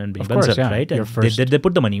example, Sachin and Binny Bansal, right? Your first they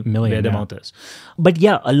put the money where their mouth is. But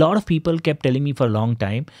yeah, a lot of people kept telling me for a long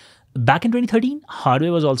time. Back in 2013,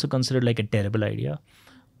 hardware was also considered like a terrible idea.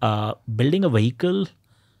 Building a vehicle,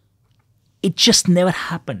 it just never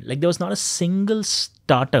happened. Like, there was not a single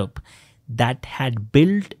startup that had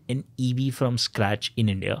built an EV from scratch in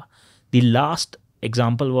India. The last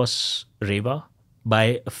example was Reva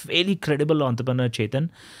by a fairly credible entrepreneur, Chetan.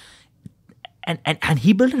 And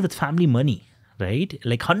he built it with family money, right?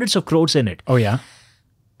 Like hundreds of crores in it. Oh, yeah?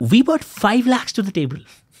 We brought 5 lakhs to the table.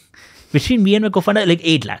 Between me and my co-founder, like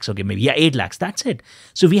 8 lakhs. Okay, maybe. Yeah, 8 lakhs. That's it.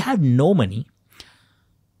 So we had no money.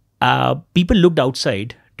 People looked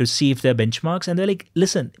outside to see if there are benchmarks. And they're like,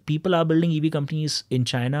 listen, people are building EV companies in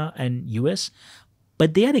China and US,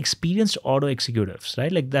 but they are experienced auto executives,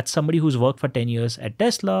 right? Like, that's somebody who's worked for 10 years at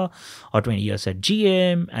Tesla or 20 years at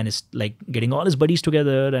GM and is like getting all his buddies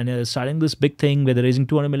together and is starting this big thing where they're raising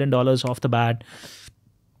 $200 million off the bat.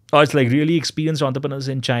 Or it's like really experienced entrepreneurs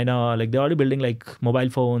in China. Like, they're already building like mobile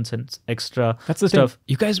phones and extra That's the stuff. thing.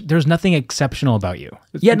 You guys, there's nothing exceptional about you.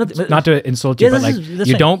 Yeah, not to insult you, Yeah, but like that's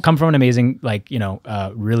you fine. don't come from an amazing, like,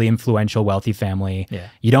 really influential, wealthy family. Yeah.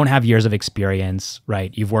 You don't have years of experience,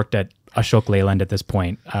 right? You've worked at Ashok Leyland at this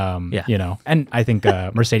point, and I think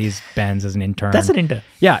Mercedes-Benz as an intern. That's an intern.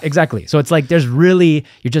 Yeah, exactly. So it's like you're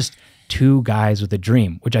just two guys with a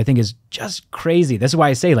dream, which I think is just crazy. This is why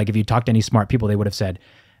I say, like, if you talk to any smart people, they would have said,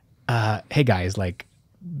 hey guys, like,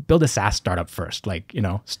 build a SaaS startup first, like,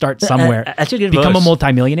 start somewhere, actually become a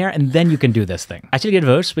multimillionaire, and then you can do this thing. Actually get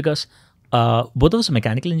worse because both of us are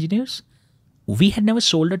mechanical engineers. We had never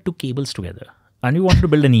soldered 2 cables together and we wanted to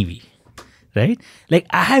build an EV, right? Like,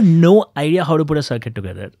 I have no idea how to put a circuit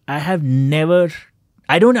together. I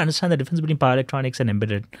don't understand the difference between power electronics and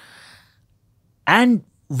embedded. And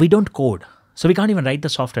we don't code. So we can't even write the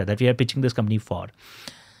software that we are pitching this company for.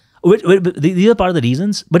 These are part of the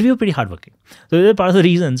reasons, but we were pretty hardworking. So these are part of the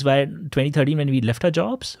reasons why in 2013, when we left our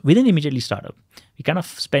jobs, we didn't immediately start up. We kind of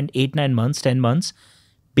spent 8, 9 months, 10 months,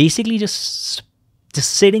 basically just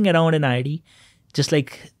sitting around in IIT, just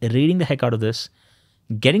like reading the heck out of this,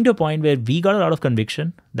 getting to a point where we got a lot of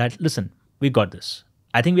conviction that, listen, we got this.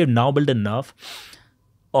 I think we have now built enough.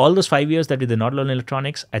 All those 5 years that we did not learn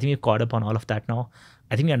electronics, I think we've caught up on all of that now.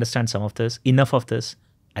 I think we understand some of this, enough of this.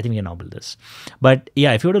 I think we can now build this. But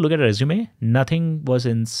yeah, if you were to look at a resume, nothing was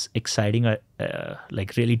exciting,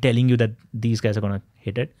 like really telling you that these guys are going to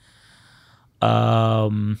hit it.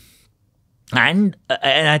 And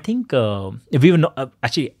I think we were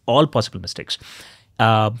actually all possible mistakes.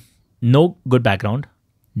 No good background,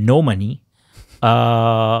 no money.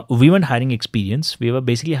 We weren't hiring experience. We were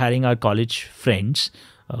basically hiring our college friends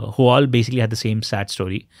who all basically had the same sad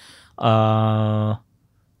story. Doing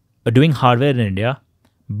hardware in India,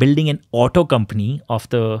 building an auto company of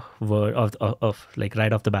like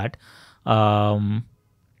right off the bat,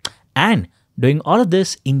 and doing all of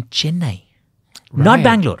this in Chennai. Not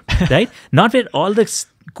Bangalore, right? Not where all the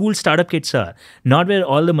cool startup kids are. Not where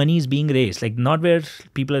all the money is being raised. Like not where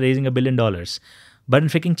people are raising $1 billion, but in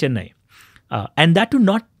freaking Chennai. And that too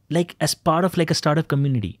not like as part of like a startup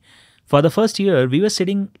community. For the first year, we were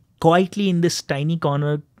sitting quietly in this tiny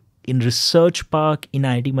corner in Research Park in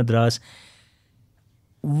IIT Madras,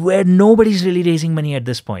 where nobody's really raising money at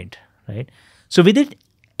this point, right? So we did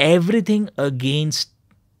everything against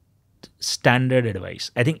standard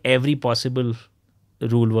advice. I think every possible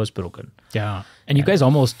rule was broken. Yeah. And you guys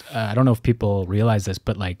almost, I don't know if people realize this,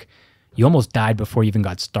 but like you almost died before you even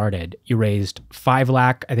got started. You raised 5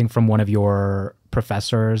 lakh, I think, from one of your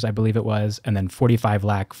professors, I believe it was, and then 45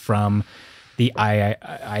 lakh from the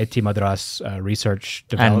IIT Madras research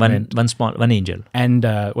development. And one angel. And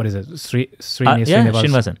what is it?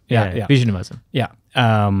 Srinivasan. Yeah. Srinivasan. Yeah.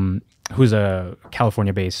 Who's a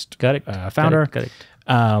California-based founder. Correct.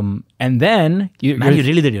 And then you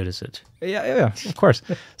really did your research. Yeah, of course.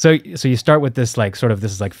 So you start with this like sort of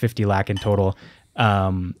this is like 50 lakh in total,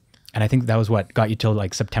 and I think that was what got you till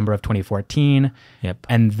like September of 2014. Yep.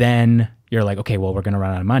 And then you're like, okay, well we're gonna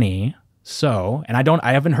run out of money. So, and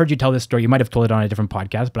I haven't heard you tell this story. You might have told it on a different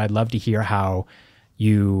podcast, but I'd love to hear how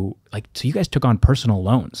you so you guys took on personal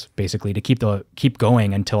loans basically to keep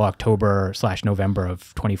going until October/November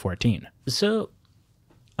of 2014. So,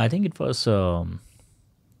 I think it was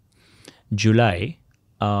July.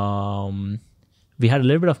 We had a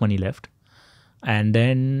little bit of money left, and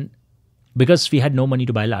then because we had no money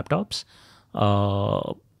to buy laptops,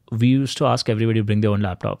 we used to ask everybody to bring their own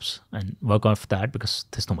laptops and work off that because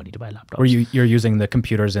there's no money to buy laptops. Were you're using the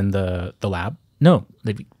computers in the lab? No,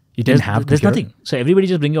 you didn't have. There's nothing. So everybody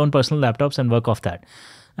just bring your own personal laptops and work off that.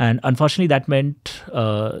 And unfortunately, that meant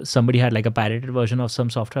somebody had like a pirated version of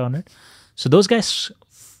some software on it. So those guys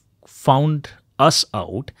found us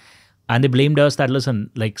out. And they blamed us that, listen,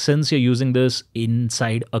 like since you're using this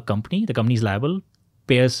inside a company, the company's liable,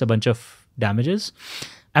 pay us a bunch of damages.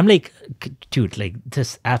 I'm like, dude, like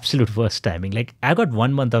this absolute worst timing. Like I got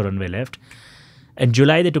 1 month of runway left. In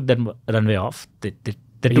July, they took that runway off. They took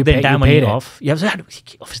the entire money off. Yeah, so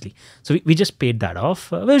obviously. So we just paid that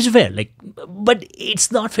off, which is fair. Like, but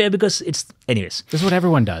it's not fair because it's, anyways. This is what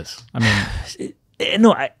everyone does. I mean,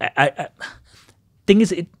 no, I thing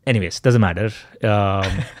is, anyways, doesn't matter.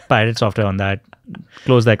 Pirated software on that,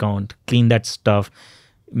 close the account, clean that stuff,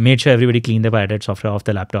 made sure everybody cleaned the pirated software off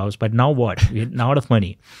their laptops. But now what? We're now out of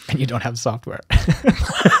money. And you don't have software.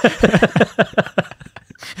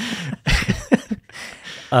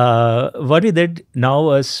 What we did now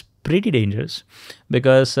was pretty dangerous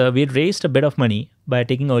because we had raised a bit of money by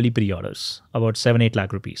taking early pre-orders, about 7-8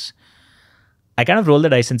 lakh rupees. I kind of rolled the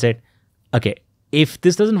dice and said, okay, if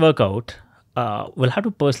this doesn't work out, we'll have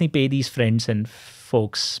to personally pay these friends and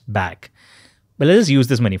folks back. But let's just use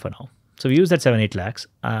this money for now. So we used that 7-8 lakhs.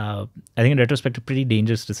 I think in retrospect, a pretty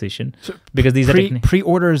dangerous decision because these are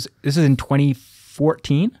pre-orders. This is in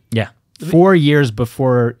 2014. Yeah, 4 years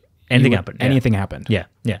before anything happened. Anything happened. Yeah.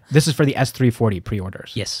 This is for the S340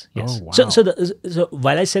 pre-orders. Yes. Oh, wow. So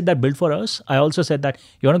while I said that build for us, I also said that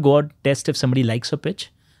you want to go out test if somebody likes a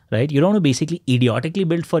pitch. Right? You don't want to basically idiotically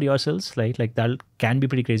build for yourselves, right? Like that can be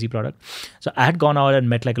pretty crazy product. So I had gone out and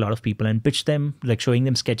met like a lot of people and pitched them, like showing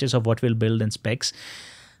them sketches of what we'll build and specs.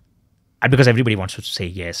 And because everybody wants to say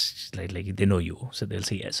yes, like they know you, so they'll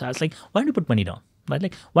say yes. So I was like, why don't you put money down? Right?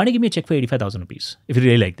 Like, why don't you give me a check for 85,000 rupees if you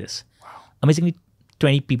really like this? Wow. Amazingly,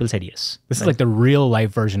 20 people said yes. This is like the real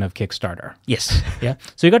life version of Kickstarter. Yes. Yeah.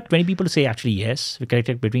 So you got 20 people to say actually yes. We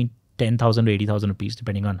collected between 10,000 to 80,000 rupees,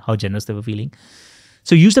 depending on how generous they were feeling.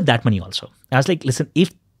 So used up that money also. I was like, listen, if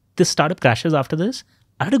this startup crashes after this,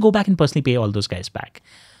 I have to go back and personally pay all those guys back.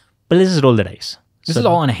 But let's just roll the dice. This is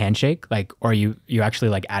all on a handshake, like, or are you actually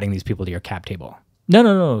like adding these people to your cap table?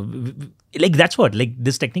 No. Like that's what, like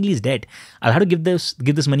this technically is dead. I'll have to give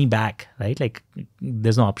this money back, right? Like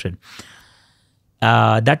there's no option.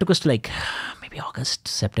 That took us to like maybe August,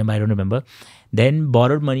 September, I don't remember. Then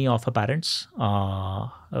borrowed money off our parents,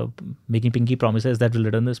 making pinky promises that we'll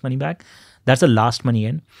return this money back. That's the last money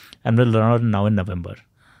in, and we'll run out now in November.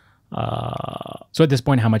 So at this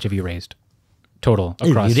point, how much have you raised? total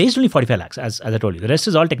across? We raised only 45 lakhs, as I told you. The rest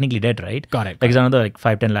is all technically debt, right? Got it. Like it's another like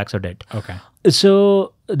 5-10 lakhs of debt. Okay.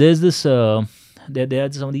 So there's this, there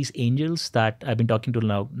are some of these angels that I've been talking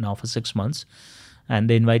to now for 6 months, and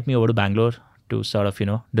they invite me over to Bangalore to sort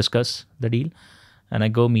of, discuss the deal. And I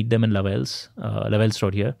go meet them in Lavelles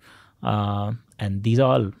Road here. And these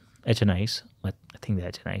are all HNIs. I think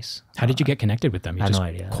they're HNIs. How did you get connected with them? You I have just no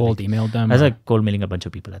idea. cold emailed them? I was like cold mailing a bunch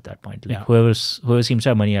of people at that point. Like whoever seems to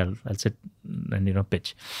have money, I'll sit and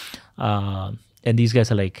pitch. And these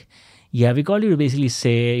guys are like, yeah, we called you to basically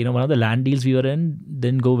say, one of the land deals we were in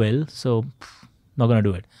didn't go well, so not gonna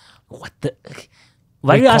do it. What the?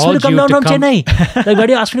 Why do you ask me to come down from Chennai? Like, why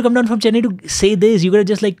do you ask me to come down from Chennai to say this? You could have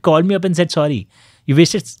just like called me up and said sorry. You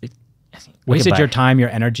wasted your time, your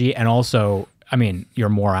energy, and also, I mean, your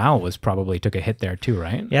morale probably took a hit there too,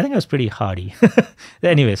 right? Yeah, I think I was pretty hardy.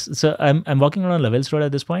 Anyways, so I'm walking around Lavelles Road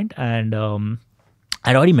at this point, and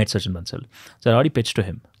I'd already met Sachin Bansal. So I already pitched to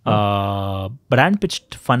him. But I hadn't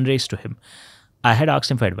pitched fundraise to him. I had asked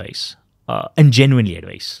him for advice, and genuinely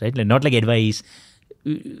advice, right? Like, not like advice,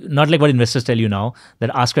 not like what investors tell you now,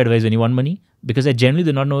 that ask for advice when you want money, because I generally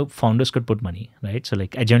did not know founders could put money, right? So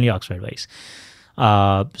like I generally asked for advice.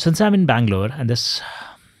 Since I'm in Bangalore and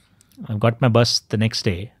I've got my bus the next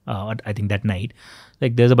day, I think that night,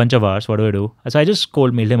 like there's a bunch of hours, what do I do? So I just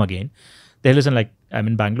cold mailed him again. They listen, like, I'm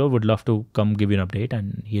in Bangalore, would love to come give you an update.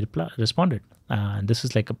 And he responded. And this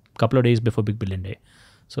is like a couple of days before Big Billion Day.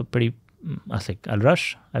 So I was like, I'll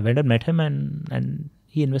rush. I went and met him and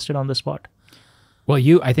he invested on the spot. Well,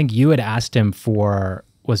 I think you had asked him for,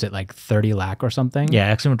 was it like 30 lakh or something? Yeah, I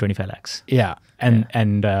asked him for 25 lakhs. Yeah. And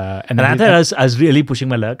I thought I was really pushing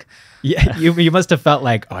my luck. Yeah, you must have felt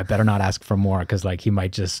like, oh, I better not ask for more, because like he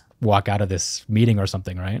might just walk out of this meeting or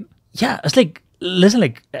something, right? Yeah, it's like, listen,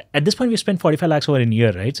 like at this point we spent 45 lakhs over a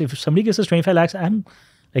year, right? So if somebody gives us 25 lakhs,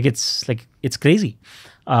 it's crazy.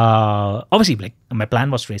 Obviously, like my plan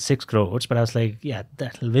was to raise 6 crores, but I was like, yeah,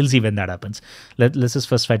 we'll see when that happens. Let's just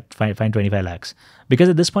first find 25 lakhs. Because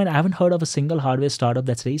at this point, I haven't heard of a single hardware startup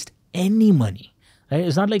that's raised any money. Right?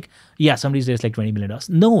 It's not like, yeah, somebody's raised like $20 million.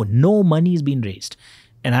 No money is being raised.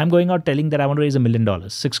 And I'm going out telling that I want to raise $1 million,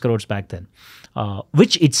 6 crores back then,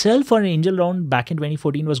 which itself for an angel round back in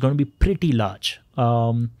 2014 was going to be pretty large.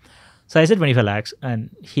 So I said 25 lakhs,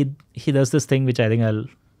 and he does this thing which I think I'll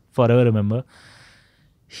forever remember.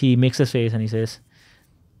 He makes a face and he says,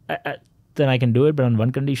 then I can do it, but on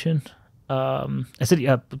one condition. I said,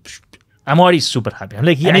 yeah, I'm already super happy. I'm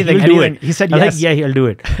like, yeah, he'll do it. He said I'm yes. like, yeah, he'll do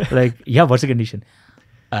it. Like, yeah, what's the condition?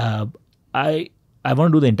 I want to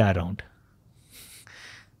do the entire round.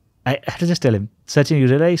 I had to just tell him, Sachin, you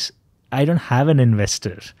realize I don't have an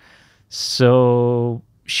investor. So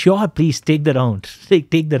sure, please take the round.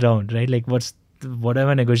 Take the round, right? Like what am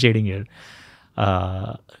I negotiating here?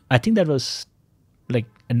 I think that was like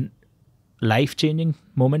a life-changing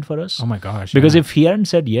moment for us. Oh my gosh. Because if he hadn't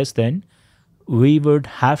said yes then, we would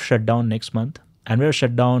have shut down next month. And we were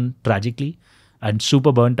shut down tragically and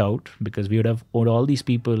super burnt out, because we would have owed all these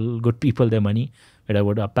people, good people, their money. We'd have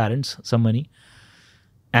owed our parents some money.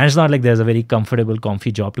 And it's not like there's a very comfortable,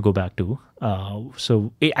 comfy job to go back to.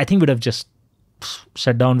 So I think we'd have just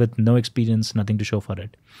shut down with no experience, nothing to show for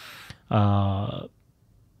it.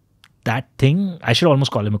 That thing, I should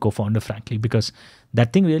almost call him a co-founder, frankly, because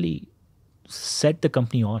that thing really set the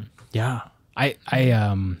company on. Yeah. I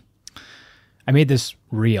made this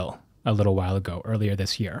reel a little while ago, earlier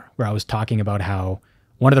this year, where I was talking about how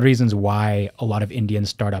one of the reasons why a lot of Indian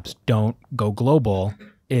startups don't go global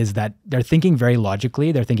is that they're thinking very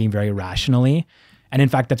logically, they're thinking very rationally. And in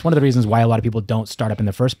fact, that's one of the reasons why a lot of people don't start up in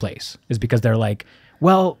the first place, is because they're like,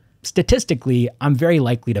 well, statistically, I'm very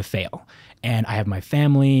likely to fail. And I have my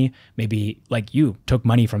family, maybe like you took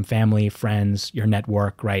money from family, friends, your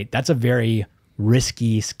network, right? That's a very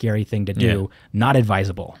risky, scary thing to do. Yeah. Not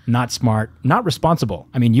advisable, not smart, not responsible.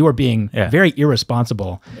 I mean, you were being very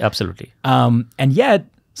irresponsible. Absolutely. And yet,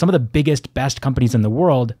 some of the biggest, best companies in the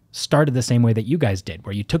world started the same way that you guys did,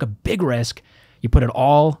 where you took a big risk, you put it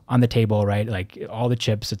all on the table, right? Like all the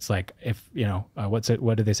chips. It's like, if, what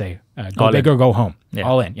do they say? Go all big in. Or go home. Yeah.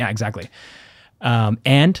 All in. Yeah, exactly.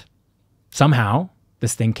 And somehow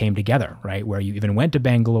this thing came together, right? Where you even went to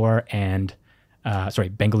Bengaluru and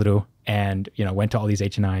went to all these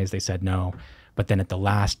HNIs. They said no. But then at the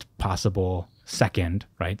last possible second,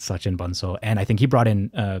 right? Sachin Bansal. And I think he brought in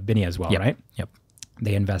Binny as well, right? Yep.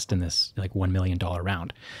 They invest in this like $1 million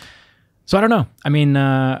round. So I don't know. I mean,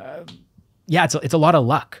 it's a lot of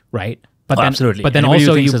luck, right? But absolutely. But then anybody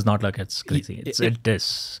also who thinks it's not luck, it's crazy. It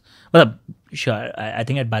is. Well, sure. I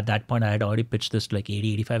think at that point I had already pitched this to like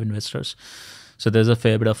 80, 85 investors. So there's a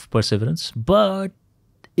fair bit of perseverance. But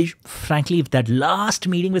frankly, if that last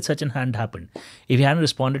meeting with Sachin hadn't happened, if he hadn't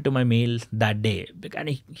responded to my mail that day, and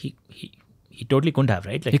he totally couldn't have,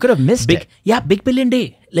 right? Like, He could have missed it. Yeah, big billion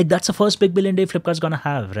day. Like, that's the first big billion day Flipkart's gonna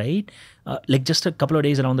have, right? Like, just a couple of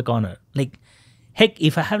days around the corner. Like, heck,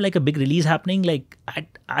 if I have like a big release happening, like,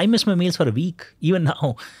 I miss my mails for a week, even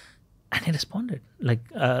now. And he responded. Like,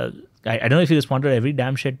 I don't know if he responded to every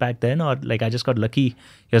damn shit back then, or like I just got lucky.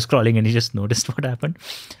 He was scrolling and he just noticed what happened.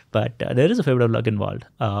 But there is a fair bit of luck involved.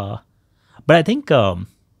 But I think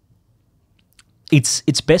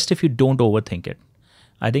it's best if you don't overthink it.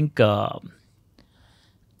 I think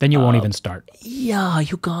then you won't even start. yeah,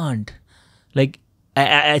 you can't. Like,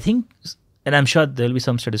 I think, and I'm sure there'll be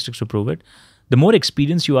some statistics to prove it. The more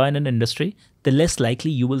experience you are in an industry, the less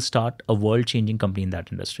likely you will start a world-changing company in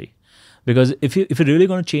that industry. Because if you're really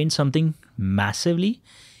going to change something massively,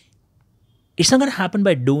 it's not going to happen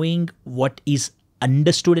by doing what is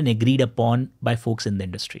understood and agreed upon by folks in the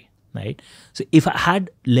industry, right? So if I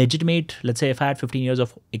had legitimate, let's say if I had 15 years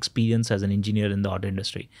of experience as an engineer in the auto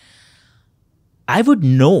industry, I would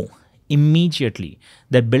know immediately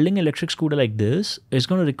that building an electric scooter like this is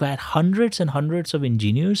going to require hundreds and hundreds of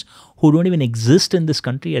engineers who don't even exist in this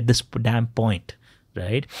country at this damn point,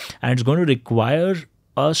 right? And it's going to require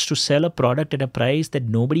us to sell a product at a price that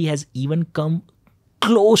nobody has even come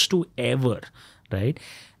close to ever, right?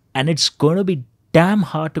 And it's going to be damn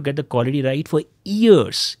hard to get the quality right for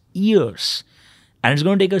years. And it's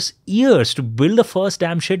going to take us years to build the first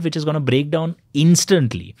damn shit which is going to break down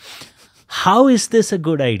instantly. How is this a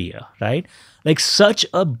good idea, right? Like, such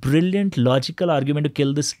a brilliant logical argument to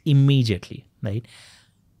kill this immediately, right?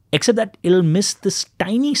 Except that it'll miss this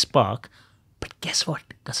tiny spark, but guess what?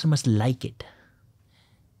 Customers like it.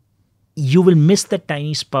 You will miss that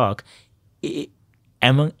tiny spark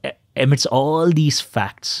amidst all these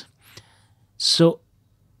facts. So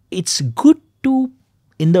it's good to,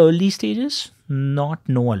 in the early stages, not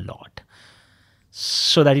know a lot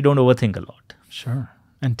so that you don't overthink a lot. Sure.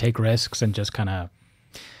 And take risks and just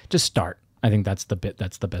start. I think that's the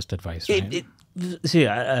best advice, right? See,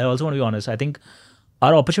 I also want to be honest. I think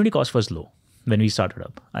our opportunity cost was low when we started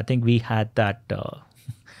up. I think we had that,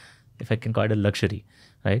 if I can call it a luxury,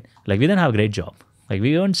 right? Like, we didn't have a great job. Like,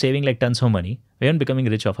 we weren't saving like tons of money. We weren't becoming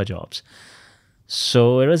rich off our jobs.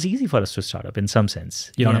 So it was easy for us to start up in some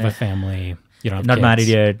sense. You don't have a family. You don't have not kids. married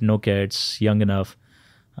yet, no kids, young enough.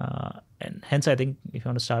 And hence, I think if you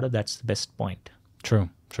want to start up, that's the best point. True.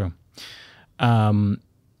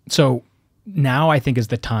 So now I think is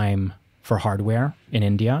the time for hardware in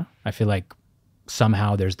India. I feel like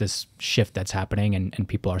somehow there's this shift that's happening and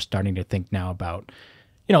people are starting to think now about,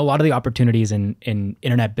 a lot of the opportunities in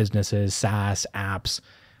internet businesses, SaaS, apps,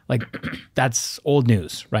 like that's old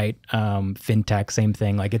news, right? Fintech, same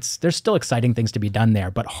thing. Like there's still exciting things to be done there,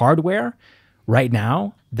 but hardware right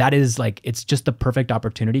now, that is like, it's just the perfect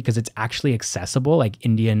opportunity because it's actually accessible. Like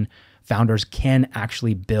Indian founders can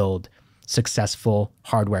actually build successful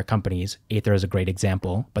hardware companies. Ather is a great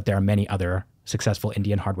example, but there are many other successful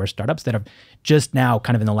Indian hardware startups that have just now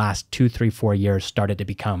kind of in the last 2, 3, 4 years started to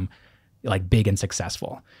become like big and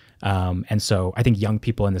successful. And so I think young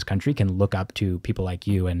people in this country can look up to people like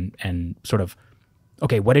you and sort of,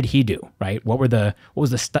 okay, what did he do, right? What was the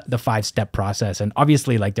 5-step process? And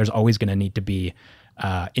obviously like there's always going to need to be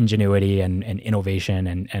ingenuity and innovation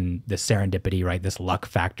and the serendipity, right? This luck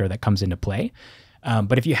factor that comes into play.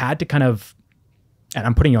 But if you had to kind of, and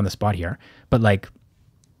I'm putting you on the spot here, but like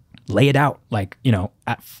lay it out, like,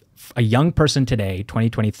 a young person today,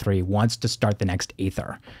 2023, wants to start the next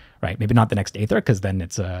Ather, right? Maybe not the next Ather because then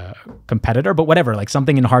it's a competitor, but whatever, like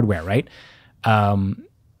something in hardware, right? How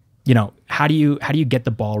do you get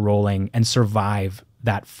the ball rolling and survive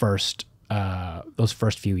that those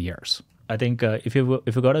first few years? I think if you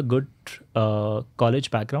got a good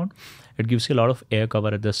college background, it gives you a lot of air cover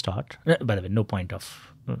at the start. By the way, no point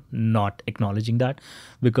of not acknowledging that,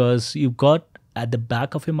 because you've got at the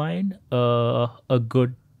back of your mind a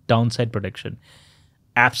good downside protection.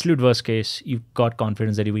 Absolute worst case, you've got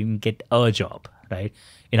confidence that you will get a job, right?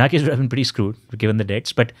 In our case, we have been pretty screwed given the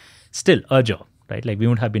debts, but still a job, right? Like we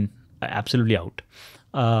wouldn't have been absolutely out.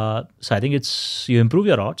 So I think you improve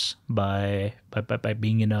your odds by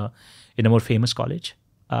being in a more famous college.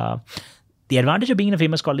 The advantage of being in a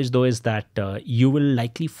famous college, though, is that you will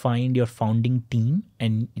likely find your founding team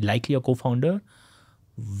and likely your co-founder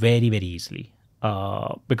very, very easily.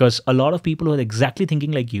 Because a lot of people who are exactly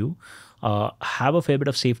thinking like you have a fair bit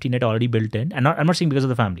of safety net already built in. And I'm not saying because of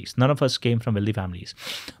the families. None of us came from wealthy families.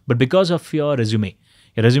 But because of your resume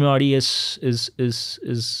already is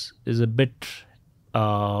a bit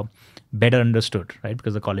better understood, right?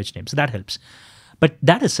 Because of the college name. So that helps. But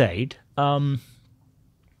that aside,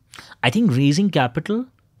 I think raising capital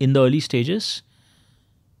in the early stages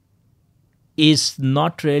is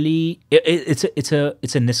not really, it's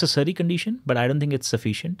a necessary condition, but I don't think it's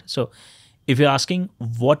sufficient. So if you're asking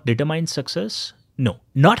what determines success, no,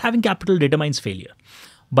 not having capital determines failure,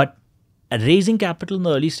 but raising capital in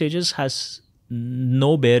the early stages has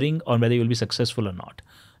no bearing on whether you'll be successful or not,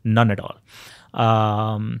 none at all.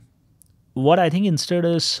 What I think instead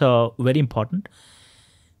is very important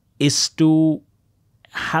is to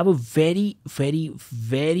have a very, very,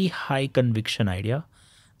 very high conviction idea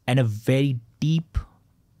and a very deep,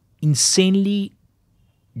 insanely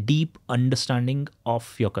deep understanding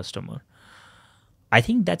of your customer. I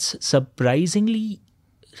think that's surprisingly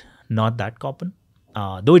not that common,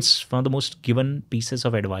 though it's one of the most given pieces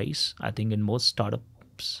of advice, I think, in most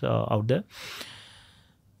startups out there.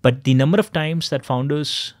 But the number of times that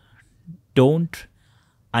founders don't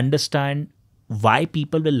understand why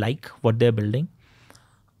people will like what they're building,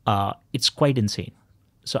 it's quite insane.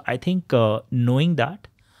 So I think knowing that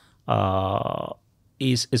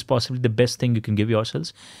is possibly the best thing you can give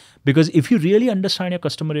yourselves. Because if you really understand your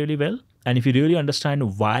customer really well, and if you really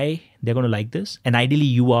understand why they're going to like this, and ideally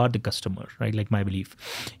you are the customer, right? Like my belief.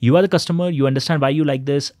 You are the customer, you understand why you like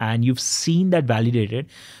this, and you've seen that validated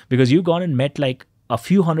because you've gone and met like a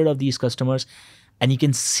few hundred of these customers, and you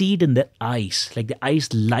can see it in their eyes. Like the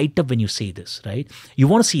eyes light up when you say this, right? You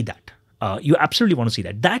want to see that. You absolutely want to see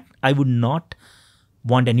that. That I would not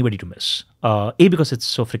want anybody to miss. A, because it's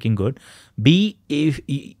so freaking good. B, if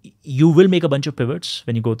you will make a bunch of pivots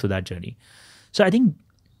when you go through that journey. So I think,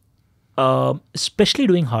 especially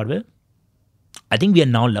doing hardware, I think we are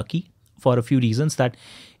now lucky for a few reasons that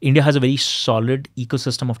India has a very solid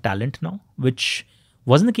ecosystem of talent now, which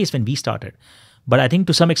wasn't the case when we started. But I think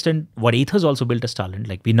to some extent, what Ather's also built as talent.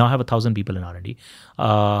 Like we now have 1,000 people in R&D.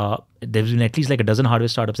 There's been at least like a dozen hardware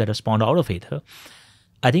startups that have spawned out of Ather.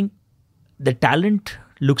 I think the talent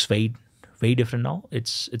looks very, very different now.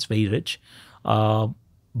 It's very rich.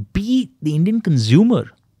 B, the Indian consumer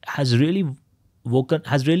has really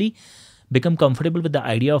become comfortable with the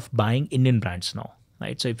idea of buying Indian brands now,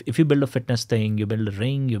 right? So if you build a fitness thing, you build a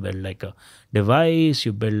ring, you build like a device,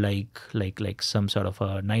 you build like some sort of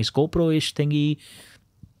a nice GoPro-ish thingy,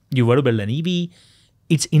 you want to build an EV.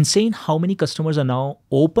 It's insane how many customers are now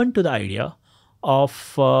open to the idea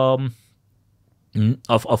of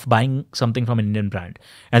buying something from an Indian brand.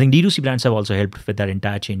 I think D2C brands have also helped with that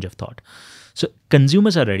entire change of thought. So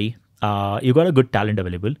consumers are ready. You got a good talent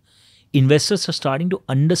available. Investors are starting to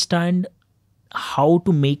understand how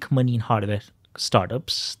to make money in hardware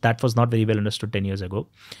startups. That was not very well understood 10 years ago.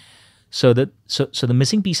 So the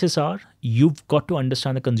missing pieces are you've got to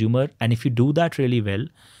understand the consumer, and if you do that really well,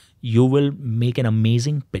 you will make an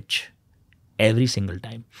amazing pitch every single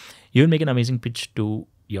time. You will make an amazing pitch to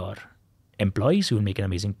your employees, you will make an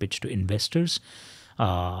amazing pitch to investors,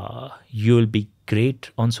 you will be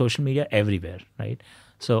great on social media everywhere, right?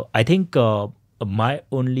 So I think my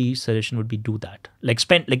only suggestion would be do that. Like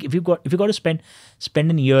if you got to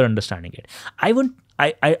spend a year understanding it.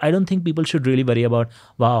 I don't think people should really worry about,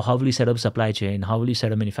 wow, how will you set up supply chain? How will you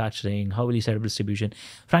set up manufacturing? How will you set up distribution?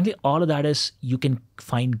 Frankly, all of that is, you can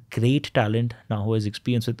find great talent now who has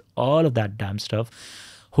experience with all of that damn stuff,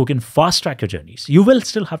 who can fast track your journeys. You will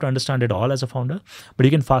still have to understand it all as a founder, but you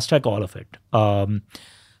can fast track all of it.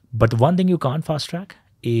 But the one thing you can't fast track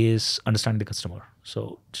is understanding the customer.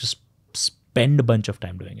 So just spend a bunch of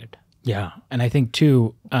time doing it. Yeah. And I think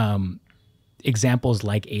too, examples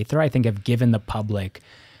like Ather, I think, have given the public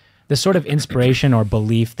the sort of inspiration or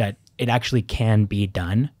belief that it actually can be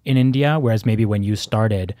done in India. Whereas maybe when you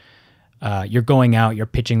started, you're going out, you're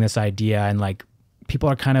pitching this idea, and like people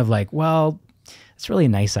are kind of like, well, it's really a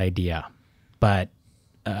nice idea, but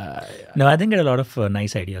no, I think I had a lot of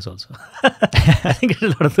nice ideas also. I think I had a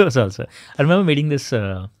lot of those also. I remember meeting this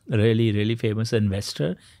really, really famous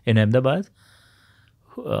investor in Ahmedabad.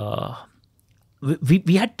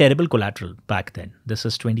 We had terrible collateral back then. This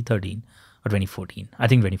is 2013 or 2014. I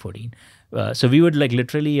think 2014. So we would like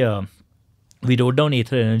literally, we wrote down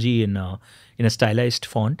Ather Energy in a stylized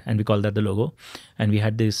font, and we called that the logo. And we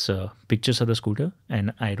had these pictures of the scooter,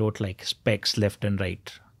 and I wrote like specs left and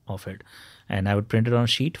right of it. And I would print it on a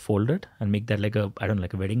sheet, fold it, and make that like a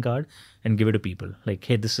wedding card, and give it to people. Like,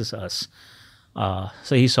 hey, this is us.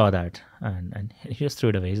 So he saw that, and he just threw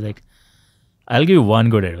it away. He's like, I'll give you one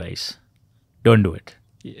good advice. Don't do it.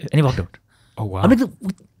 And he walked out. Oh, wow. I'm like,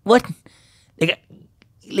 what?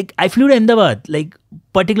 Like I flew to Ahmedabad, like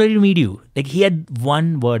particularly to meet you. Like he had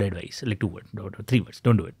one word advice, like 2 words, no, 3 words.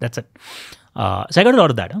 Don't do it. That's it. So I got a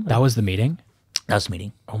lot of that. Huh? That was the meeting? That was the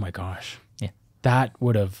meeting. Oh my gosh. Yeah. That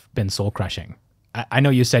would have been soul crushing. I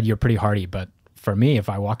know you said you're pretty hardy, but for me, if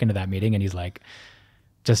I walk into that meeting and he's like,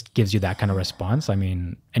 just gives you that kind of response, I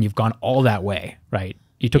mean, and you've gone all that way, right?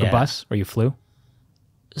 You took a bus or you flew?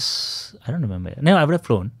 I don't remember. No, I would have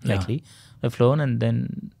flown, likely. I've flown, and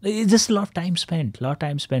then it's just a lot of time spent,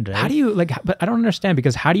 right? How do you, but I don't understand,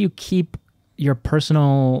 because how do you keep your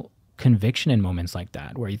personal conviction in moments like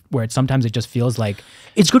that, where sometimes it just feels like...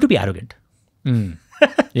 It's good to be arrogant.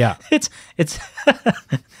 Yeah. It's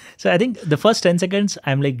So I think the first 10 seconds,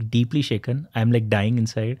 I'm like deeply shaken. I'm like dying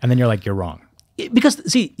inside. And then you're like, you're wrong. Because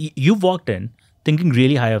see, you've walked in thinking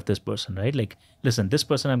really high of this person, right? Like, listen, this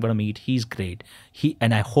person I'm going to meet, he's great.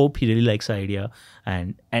 And I hope he really likes the idea.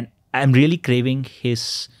 And I'm really craving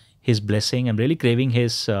his blessing. I'm really craving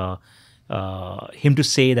his him to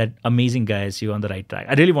say that, amazing guys, you're on the right track.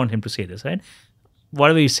 I really want him to say this, right?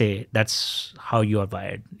 Whatever you say, that's how you are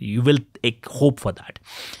wired. You will hope for that.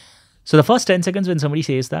 So the first 10 seconds when somebody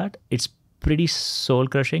says that, it's pretty soul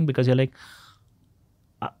crushing, because you're like,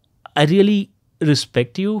 I really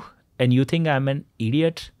respect you and you think I'm an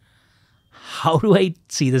idiot. How do I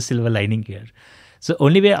see the silver lining here? So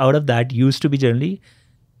only way out of that used to be generally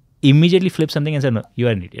immediately flip something and say, no, you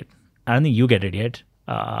are an idiot. I don't think you get it yet.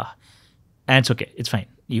 And it's okay. It's fine.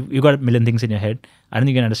 You got a million things in your head. I don't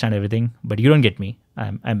think you can understand everything, but you don't get me.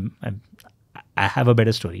 I have a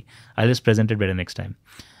better story. I'll just present it better next time.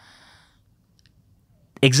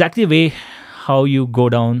 Exactly the way how you go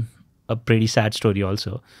down a pretty sad story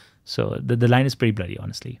also. So the line is pretty bloody,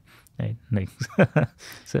 honestly. Right? Like,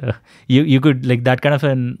 so you could, like, that kind of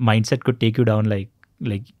a mindset could take you down, like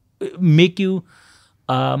make you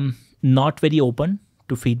not very open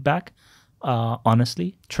to feedback.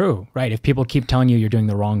 Honestly. True, right? If people keep telling you you're doing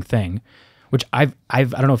the wrong thing, which I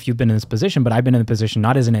don't know if you've been in this position, but I've been in the position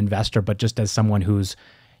not as an investor, but just as someone who's,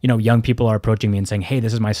 young people are approaching me and saying, hey,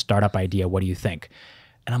 this is my startup idea. What do you think?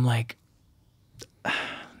 And I'm like,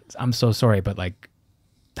 I'm so sorry, but like,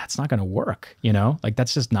 that's not going to work, Like,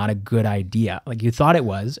 that's just not a good idea. Like, you thought it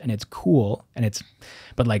was, and it's cool,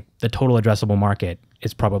 but like the total addressable market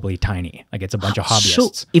is probably tiny. Like, it's a bunch of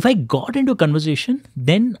hobbyists. So if I got into a conversation,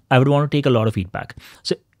 then I would want to take a lot of feedback.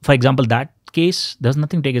 So for example, that case, there's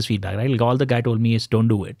nothing to take as feedback, right? Like, all the guy told me is don't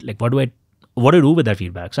do it. Like, what do I do with that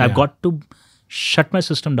feedback? So I've got to shut my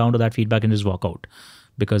system down to that feedback and just walk out,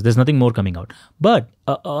 because there's nothing more coming out. But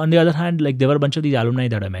on the other hand, like, there were a bunch of these alumni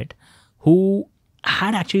that I met who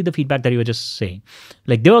had actually the feedback that you were just saying.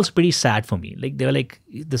 Like, they were also pretty sad for me. Like, they were like,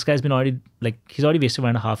 this guy's been already, like, he's already wasted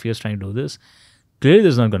 1.5 years trying to do this. Clearly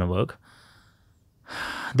this is not going to work.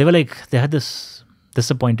 They were like, they had this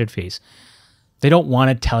disappointed face. They don't want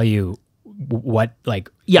to tell you what,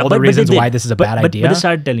 like, all the reasons why this is a bad idea. But they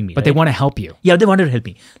started telling me. But they want to help you. Yeah, they wanted to help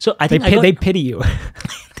me. So I think they pity you.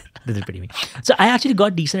 They did pity me. So I actually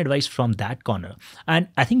got decent advice from that corner. And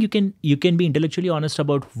I think you can be intellectually honest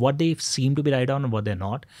about what they seem to be right on and what they're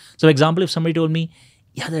not. So for example, if somebody told me,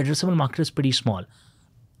 yeah, the addressable market is pretty small,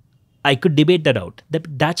 I could debate that out.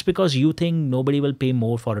 That's because you think nobody will pay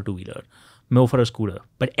more for a two-wheeler, more for a scooter.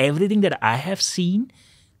 But everything that I have seen,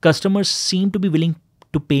 customers seem to be willing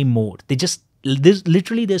to pay more. There's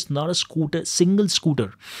not a single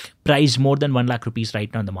scooter priced more than 1 lakh rupees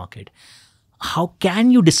right now in the market. How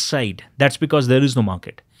can you decide that's because there is no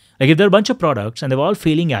market? Like, if there are a bunch of products and they're all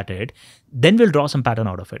failing at it, then we'll draw some pattern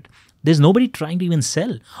out of it. There's nobody trying to even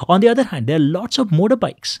sell. On the other hand, there are lots of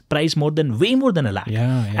motorbikes priced way more than 1 lakh.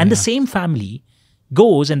 The same family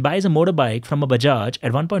goes and buys a motorbike from a Bajaj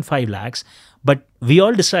at 1.5 lakhs. But we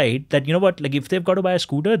all decide that, you know what, like, if they've got to buy a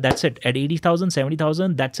scooter, that's it. At 80,000,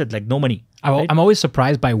 70,000, that's it. Like, no money. Right? I'm always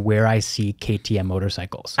surprised by where I see KTM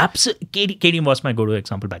motorcycles. Absolutely. KTM was my go-to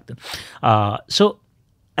example back then. So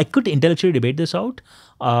I could intellectually debate this out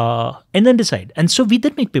and then decide. And so we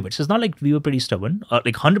did make pivots. It's not like we were pretty stubborn, or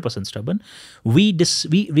like 100% stubborn. We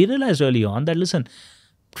realized early on that, listen,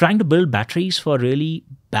 trying to build batteries for really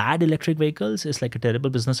bad electric vehicles is like a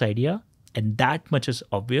terrible business idea. And that much is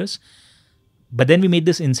obvious. But then we made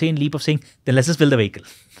this insane leap of saying, then let's just build a vehicle.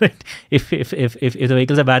 Right? If the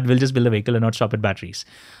vehicles are bad, we'll just build a vehicle and not stop at batteries.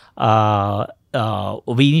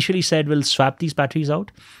 We initially said we'll swap these batteries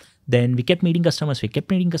out. Then we kept meeting customers.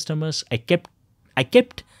 I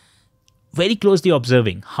kept very closely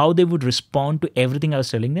observing how they would respond to everything I was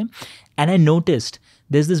telling them. And I noticed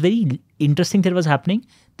there's this very interesting thing that was happening,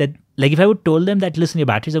 that, like, if I would told them that, listen, your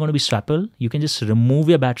batteries are going to be swappable, you can just remove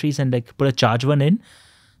your batteries and like put a charge one in,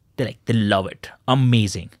 they love it.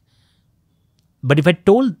 Amazing. But if I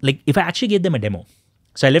actually gave them a demo,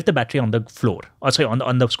 so I left the battery on the floor,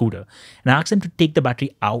 on the scooter, and I asked them to take the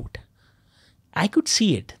battery out, I could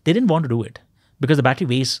see it. They didn't want to do it because the battery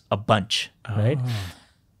weighs a bunch, right?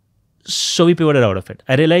 So we pivoted out of it.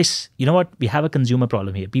 I realized, you know what? We have a consumer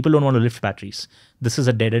problem here. People don't want to lift batteries. This is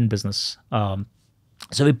a dead-end business. So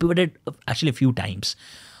we pivoted actually a few times.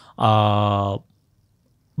 But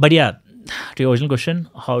yeah, to your original question,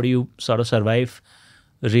 how do you sort of survive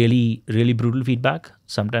really, really brutal feedback?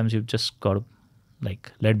 Sometimes you've just got to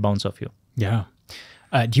like let it bounce off you. Yeah.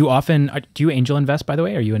 Do you angel invest, by the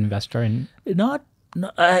way? Are you an investor in?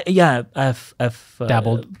 Yeah, I've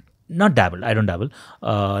Dabbled? Not dabbled. I don't dabble.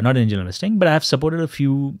 Not in angel investing, but I've supported a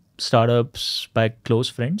few startups by close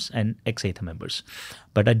friends and ex-Ather members.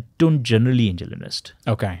 But I don't generally angel invest.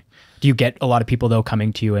 Okay. Do you get a lot of people though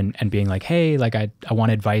coming to you and being like, hey, like I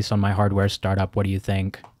want advice on my hardware startup. What do you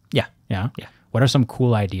think? Yeah. Yeah. Yeah. What are some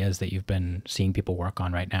cool ideas that you've been seeing people work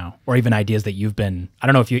on right now? Or even ideas that you've been, I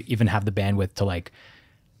don't know if you even have the bandwidth to like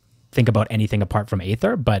think about anything apart from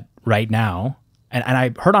Ather, but right now, and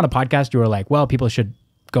I heard on a podcast, you were like, well, people should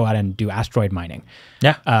go out and do asteroid mining.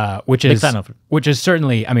 Yeah. Which Big is fan of it. which is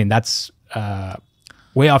certainly, I mean, that's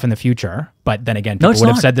way off in the future. But then again, No, people it's would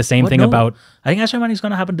have not. said the same What? thing No. about. I think asteroid mining is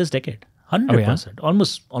going to happen this decade. 100%. Oh,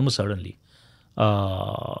 Almost certainly.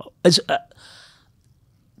 It's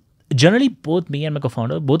generally both me and my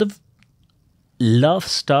co-founder, both of love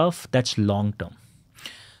stuff that's long term.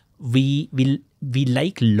 We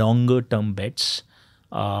like longer term bets.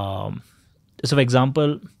 So for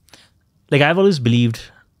example, like I've always believed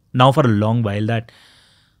now for a long while that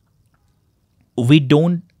we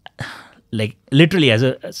don't like literally as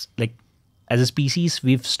a species,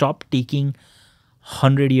 we've stopped taking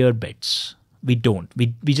 100-year bets. We don't.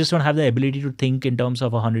 We just don't have the ability to think in terms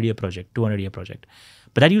of a 100-year project, 200-year project.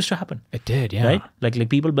 But that used to happen. It did, yeah. Right? Like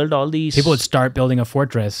people built all these. People would start building a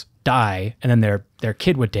fortress, die, and then their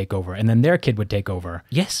kid would take over, and then their kid would take over.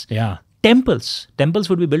 Yes. Yeah. Temples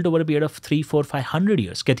would be built over a period of 3, 4, 500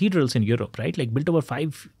 years. Cathedrals in Europe, right? Like built over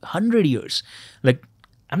 500 years. Like,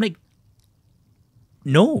 I'm like,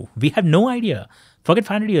 no, we have no idea. Forget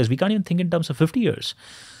 500 years. We can't even think in terms of 50 years.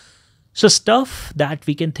 So stuff that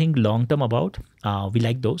we can think long term about, we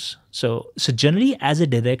like those. So generally as a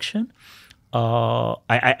direction,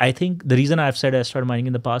 I think the reason I've said asteroid mining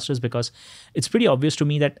in the past is because it's pretty obvious to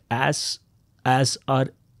me that as our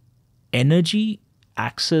energy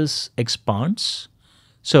access expands,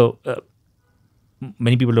 so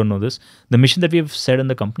many people don't know this, the mission that we have set in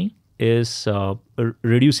the company is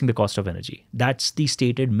reducing the cost of energy. That's the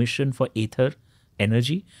stated mission for Ather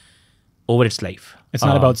energy over its life. It's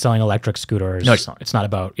not about selling electric scooters. No, it's not. It's not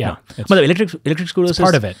about, yeah. No. It's, But the electric scooters it's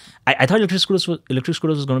part is, of it. I thought electric scooters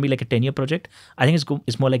was going to be like a 10-year project. I think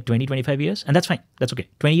it's more like 20, 25 years. And that's fine. That's okay.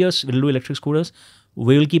 20 years, we'll do electric scooters.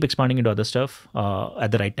 We will keep expanding into other stuff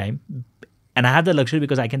at the right time. And I have the luxury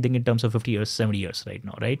because I can think in terms of 50 years, 70 years right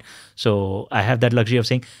now, right? So I have that luxury of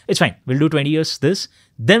saying, it's fine. We'll do 20 years this,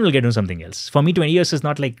 then we'll get into something else. For me, 20 years is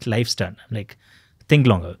not like life's done. Like, think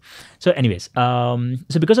longer. So anyways, so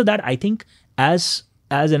because of that, I think as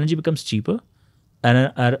energy becomes cheaper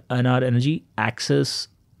and our energy access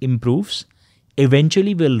improves,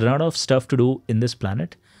 eventually we'll run out of stuff to do in this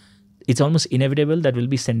planet. It's almost inevitable that we'll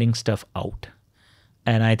be sending stuff out.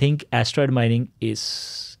 And I think asteroid mining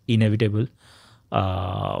is inevitable.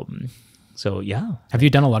 So yeah. Have you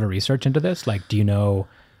done a lot of research into this? Like, do you know,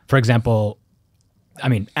 for example, I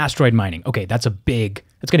mean, asteroid mining, okay, it's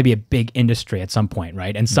going to be a big industry at some point,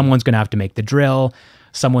 right? And someone's going to have to make the drill,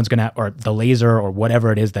 someone's going to, or the laser or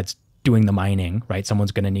whatever it is that's doing the mining, right?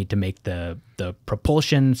 Someone's going to need to make the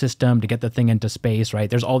propulsion system to get the thing into space, right?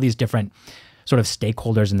 There's all these different sort of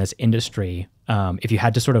stakeholders in this industry. If you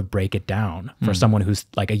had to sort of break it down for someone who's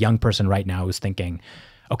like a young person right now who's thinking,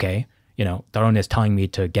 okay, you know, Tarun is telling me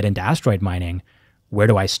to get into asteroid mining. Where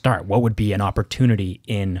do I start? What would be an opportunity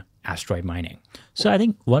in asteroid mining? So I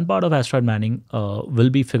think one part of asteroid mining will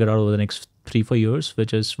be figured out over the next 3-4 years,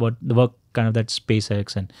 which is what the work kind of that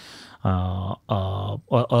SpaceX and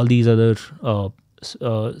all these other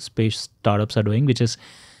space startups are doing, which is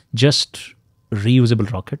just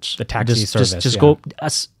reusable rockets. The taxi service. Just go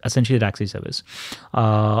essentially the taxi service.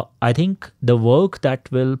 I think the work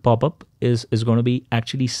that will pop up is going to be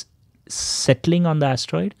actually settling on the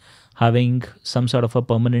asteroid, having some sort of a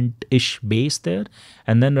permanent-ish base there,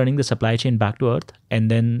 and then running the supply chain back to Earth,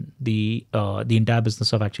 and then the entire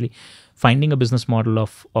business of actually finding a business model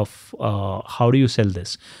of how do you sell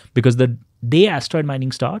this? Because the day asteroid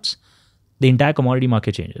mining starts, the entire commodity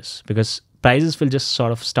market changes because prices will just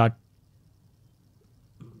sort of start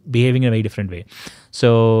behaving in a very different way.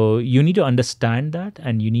 So you need to understand that,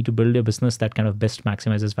 and you need to build a business that kind of best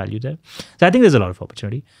maximizes value there. So I think there's a lot of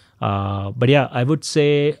opportunity. But yeah, I would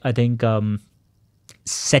say I think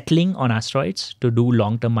settling on asteroids to do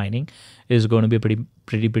long-term mining is going to be a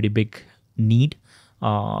pretty big need.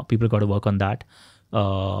 People got to work on that.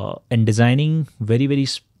 And designing very, very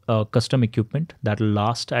custom equipment that will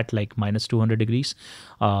last at like minus 200 degrees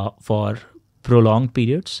for prolonged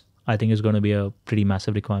periods, I think is going to be a pretty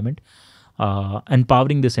massive requirement. And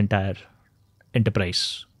powering this entire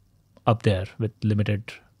enterprise up there with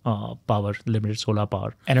limited power, limited solar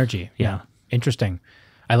power. Energy. Yeah. Interesting.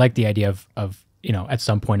 I like the idea of at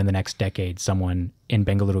some point in the next decade, someone in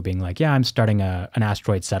Bengaluru being like, yeah, I'm starting an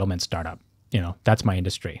asteroid settlement startup. That's my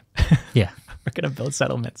industry. Yeah. We're going to build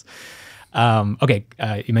settlements. Okay.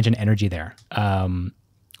 You mentioned energy there.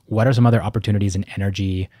 What are some other opportunities in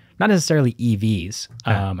energy? Not necessarily EVs.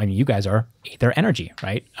 I mean, you guys are Ather Energy,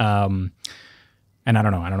 right? And I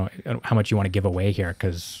don't know how much you want to give away here,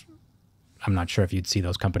 because I'm not sure if you'd see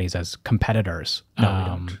those companies as competitors. No, we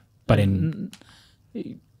don't. But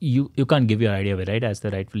you can't give your idea away, right? As they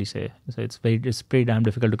rightfully say. So it's pretty damn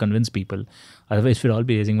difficult to convince people. Otherwise, we'll all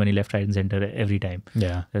be raising money left, right, and center every time.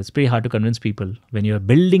 Yeah, it's pretty hard to convince people when you're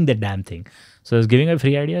building the damn thing. So is giving away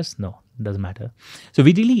free ideas? No, doesn't matter. So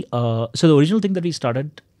we really so the original thing that we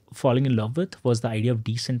started falling in love with was the idea of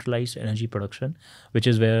decentralized energy production, which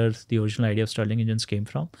is where the original idea of Stirling engines came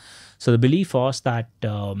from. So the belief was that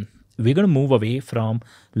we're going to move away from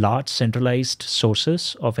large centralized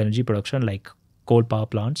sources of energy production like coal power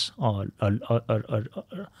plants or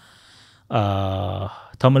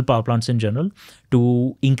thermal power plants in general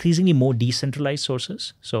to increasingly more decentralized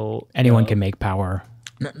sources. So anyone can make power.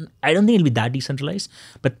 I don't think it'll be that decentralized,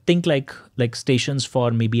 but think like stations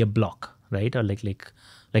for maybe a block, right? Or like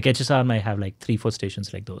HSR might have like 3-4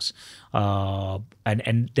 stations like those,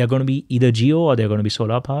 and they're going to be either geo or they're going to be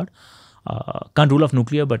solar powered. Can't rule off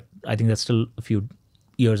nuclear, but I think that's still a few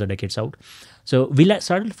years or decades out. So we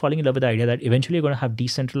started falling in love with the idea that eventually you're going to have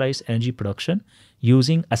decentralized energy production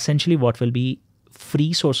using essentially what will be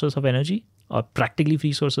free sources of energy or practically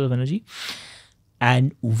free sources of energy.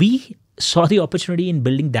 And we saw the opportunity in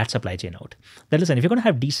building that supply chain out. That listen, if you're going to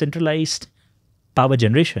have decentralized power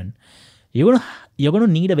generation, you're going to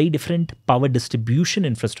need a very different power distribution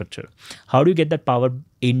infrastructure. How do you get that power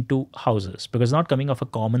into houses? Because it's not coming off a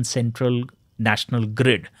common central national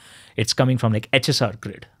grid. It's coming from like HSR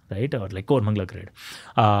grid, right? Or like Kormangla grid.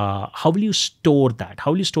 How will you store that?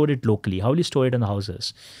 How will you store it locally? How will you store it in the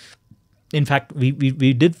houses? In fact, we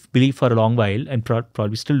did believe for a long while, and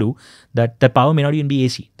probably still do, that the power may not even be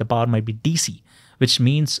AC. The power might be DC, which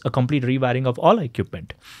means a complete rewiring of all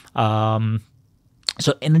equipment.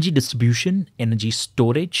 So energy distribution, energy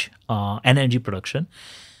storage, and energy production,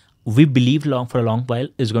 we believe for a long while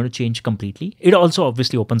is going to change completely. It also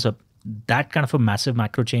obviously opens up that kind of a massive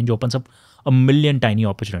macro change, opens up a million tiny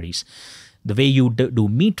opportunities. The way you do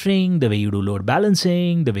metering, the way you do load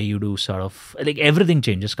balancing, the way you do sort of like everything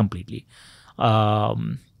changes completely.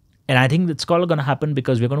 And I think it's all going to happen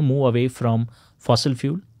because we're going to move away from fossil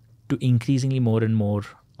fuel to increasingly more and more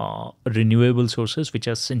renewable sources, which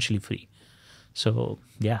are essentially free. So,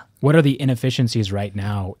 yeah. What are the inefficiencies right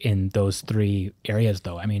now in those three areas,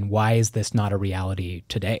 though? I mean, why is this not a reality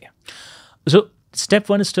today? So, step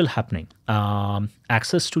one is still happening.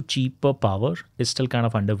 Access to cheaper power is still kind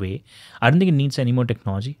of underway. I don't think it needs any more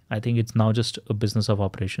technology. I think it's now just a business of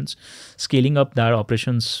operations. Scaling up that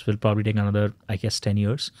operations will probably take another, 10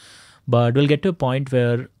 years. But we'll get to a point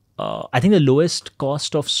where I think the lowest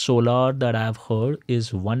cost of solar that I've heard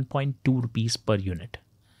is 1.2 rupees per unit.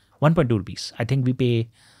 1.2 rupees. I think we pay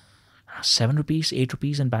 7 rupees, 8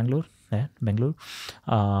 rupees in Bangalore. 10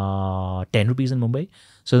 rupees in Mumbai.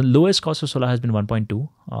 So the lowest cost of solar has been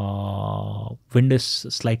 1.2. Wind is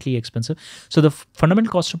slightly expensive. So the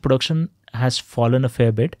fundamental cost of production has fallen a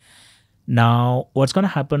fair bit. Now, what's going to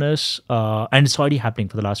happen is, and it's already happening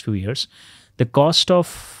for the last few years, the cost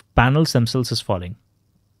of panels themselves is falling.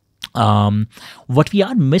 What we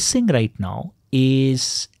are missing right now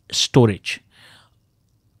is storage.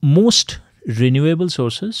 Most renewable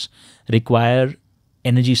sources require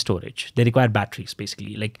energy storage. They require batteries,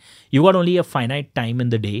 basically. Like you got only a finite time in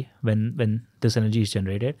the day when this energy is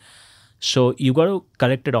generated. So you got to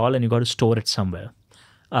collect it all and you got to store it somewhere.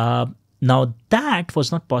 Now that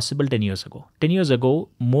was not possible 10 years ago. 10 years ago,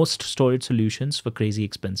 most storage solutions were crazy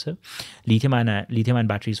expensive. Lithium-ion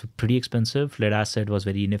batteries were pretty expensive. Lead acid was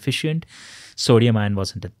very inefficient. Sodium-ion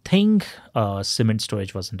wasn't a thing. Cement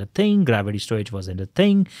storage wasn't a thing. Gravity storage wasn't a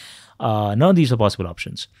thing. None of these were possible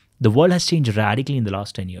options. The world has changed radically in the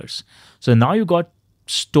last 10 years. So now you got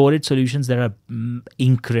storage solutions that are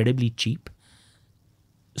incredibly cheap.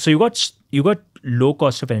 So you got low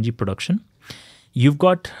cost of energy production. You've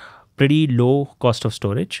got pretty low cost of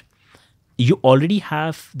storage. You already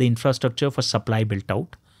have the infrastructure for supply built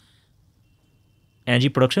out. Energy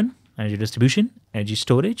production, energy distribution, energy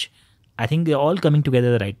storage, I think they're all coming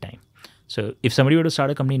together at the right time. So if somebody were to start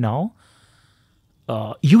a company now,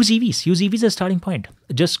 use EVs. Use EVs as a starting point.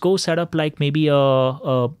 Just go set up like maybe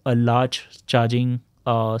a large charging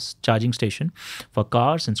station for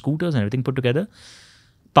cars and scooters and everything put together.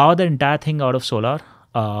 Power the entire thing out of solar.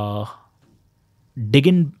 Dig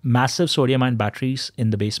in massive sodium-ion batteries in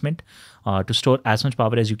the basement to store as much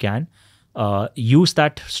power as you can. Use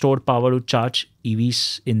that stored power to charge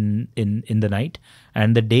EVs in the night,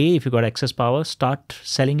 and the day, if you got excess power, start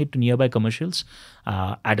selling it to nearby commercials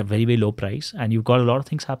at a very, very low price, and you've got a lot of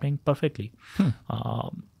things happening perfectly.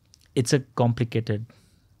 It's a complicated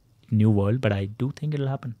new world, but I do think it'll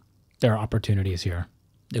happen. There are opportunities here.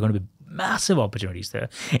 There are going to be massive opportunities there.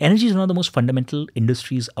 Energy is one of the most fundamental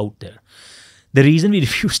industries out there. The reason we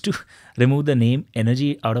refuse to remove the name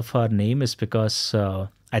energy out of our name is because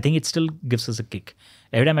I think it still gives us a kick.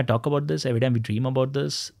 Every time I talk about this, every time we dream about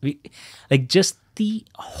this, we like just the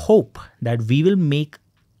hope that we will make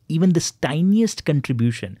even this tiniest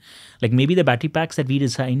contribution. Like maybe the battery packs that we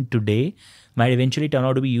designed today might eventually turn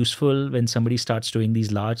out to be useful when somebody starts doing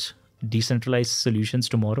these large decentralized solutions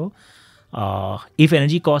tomorrow. If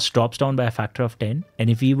energy cost drops down by a factor of 10, and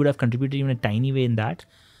if we would have contributed even a tiny way in that,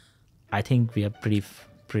 I think we are pretty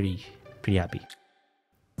happy.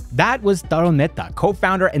 That was Tarun Mehta,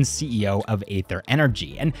 co-founder and CEO of Ather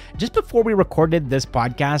Energy. And just before we recorded this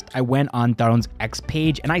podcast, I went on Tarun's X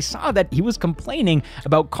page and I saw that he was complaining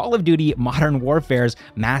about Call of Duty Modern Warfare's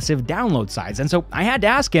massive download size. And so I had to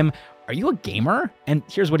ask him, are you a gamer? And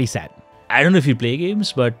here's what he said. I don't know if you play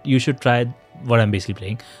games, but you should try what I'm basically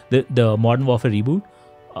playing. The Modern Warfare reboot,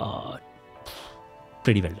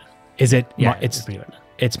 pretty well done. Is it? Yeah, it's pretty well done.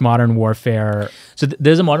 It's Modern Warfare. So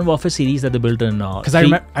there's a Modern Warfare series that they built in. Because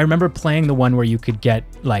I remember playing the one where you could get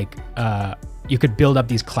like you could build up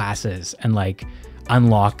these classes and like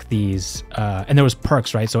unlock these, and there was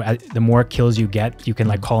perks, right? So the more kills you get, you can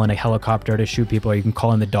like call in a helicopter to shoot people, or you can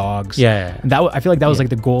call in the dogs. Yeah. And that I feel like that was like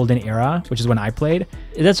the golden era, which is when I played.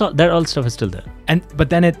 That all stuff is still there.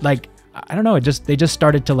 But then it like, I don't know. They just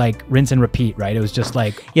started to like rinse and repeat, right? It was just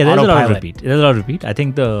like there's autopilot. a lot of repeat. There's a lot of repeat. I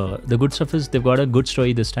think the good stuff is they've got a good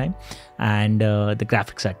story this time, and the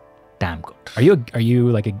graphics are damn good. Are you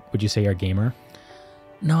like would you say you're a gamer?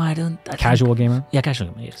 No, I don't. Casual gamer? Yeah, casual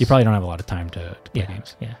gamer. Yes. You probably don't have a lot of time to play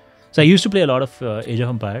games. Yeah. So I used to play a lot of Age of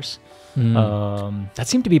Empires. That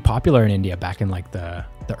seemed to be popular in India back in like the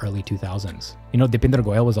early 2000s. You know, Dipinder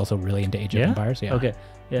Goyal was also really into Age of Empires. Yeah. Okay.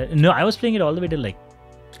 Yeah. No, I was playing it all the way till like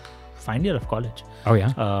final year of college. Oh yeah.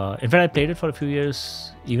 In fact, I played it for a few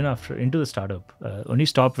years, even into the startup. Only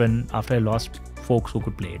stopped after I lost folks who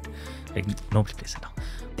could play it. Like nobody plays it now.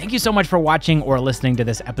 Thank you so much for watching or listening to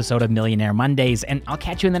this episode of Millionaire Mondays, and I'll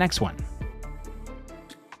catch you in the next one.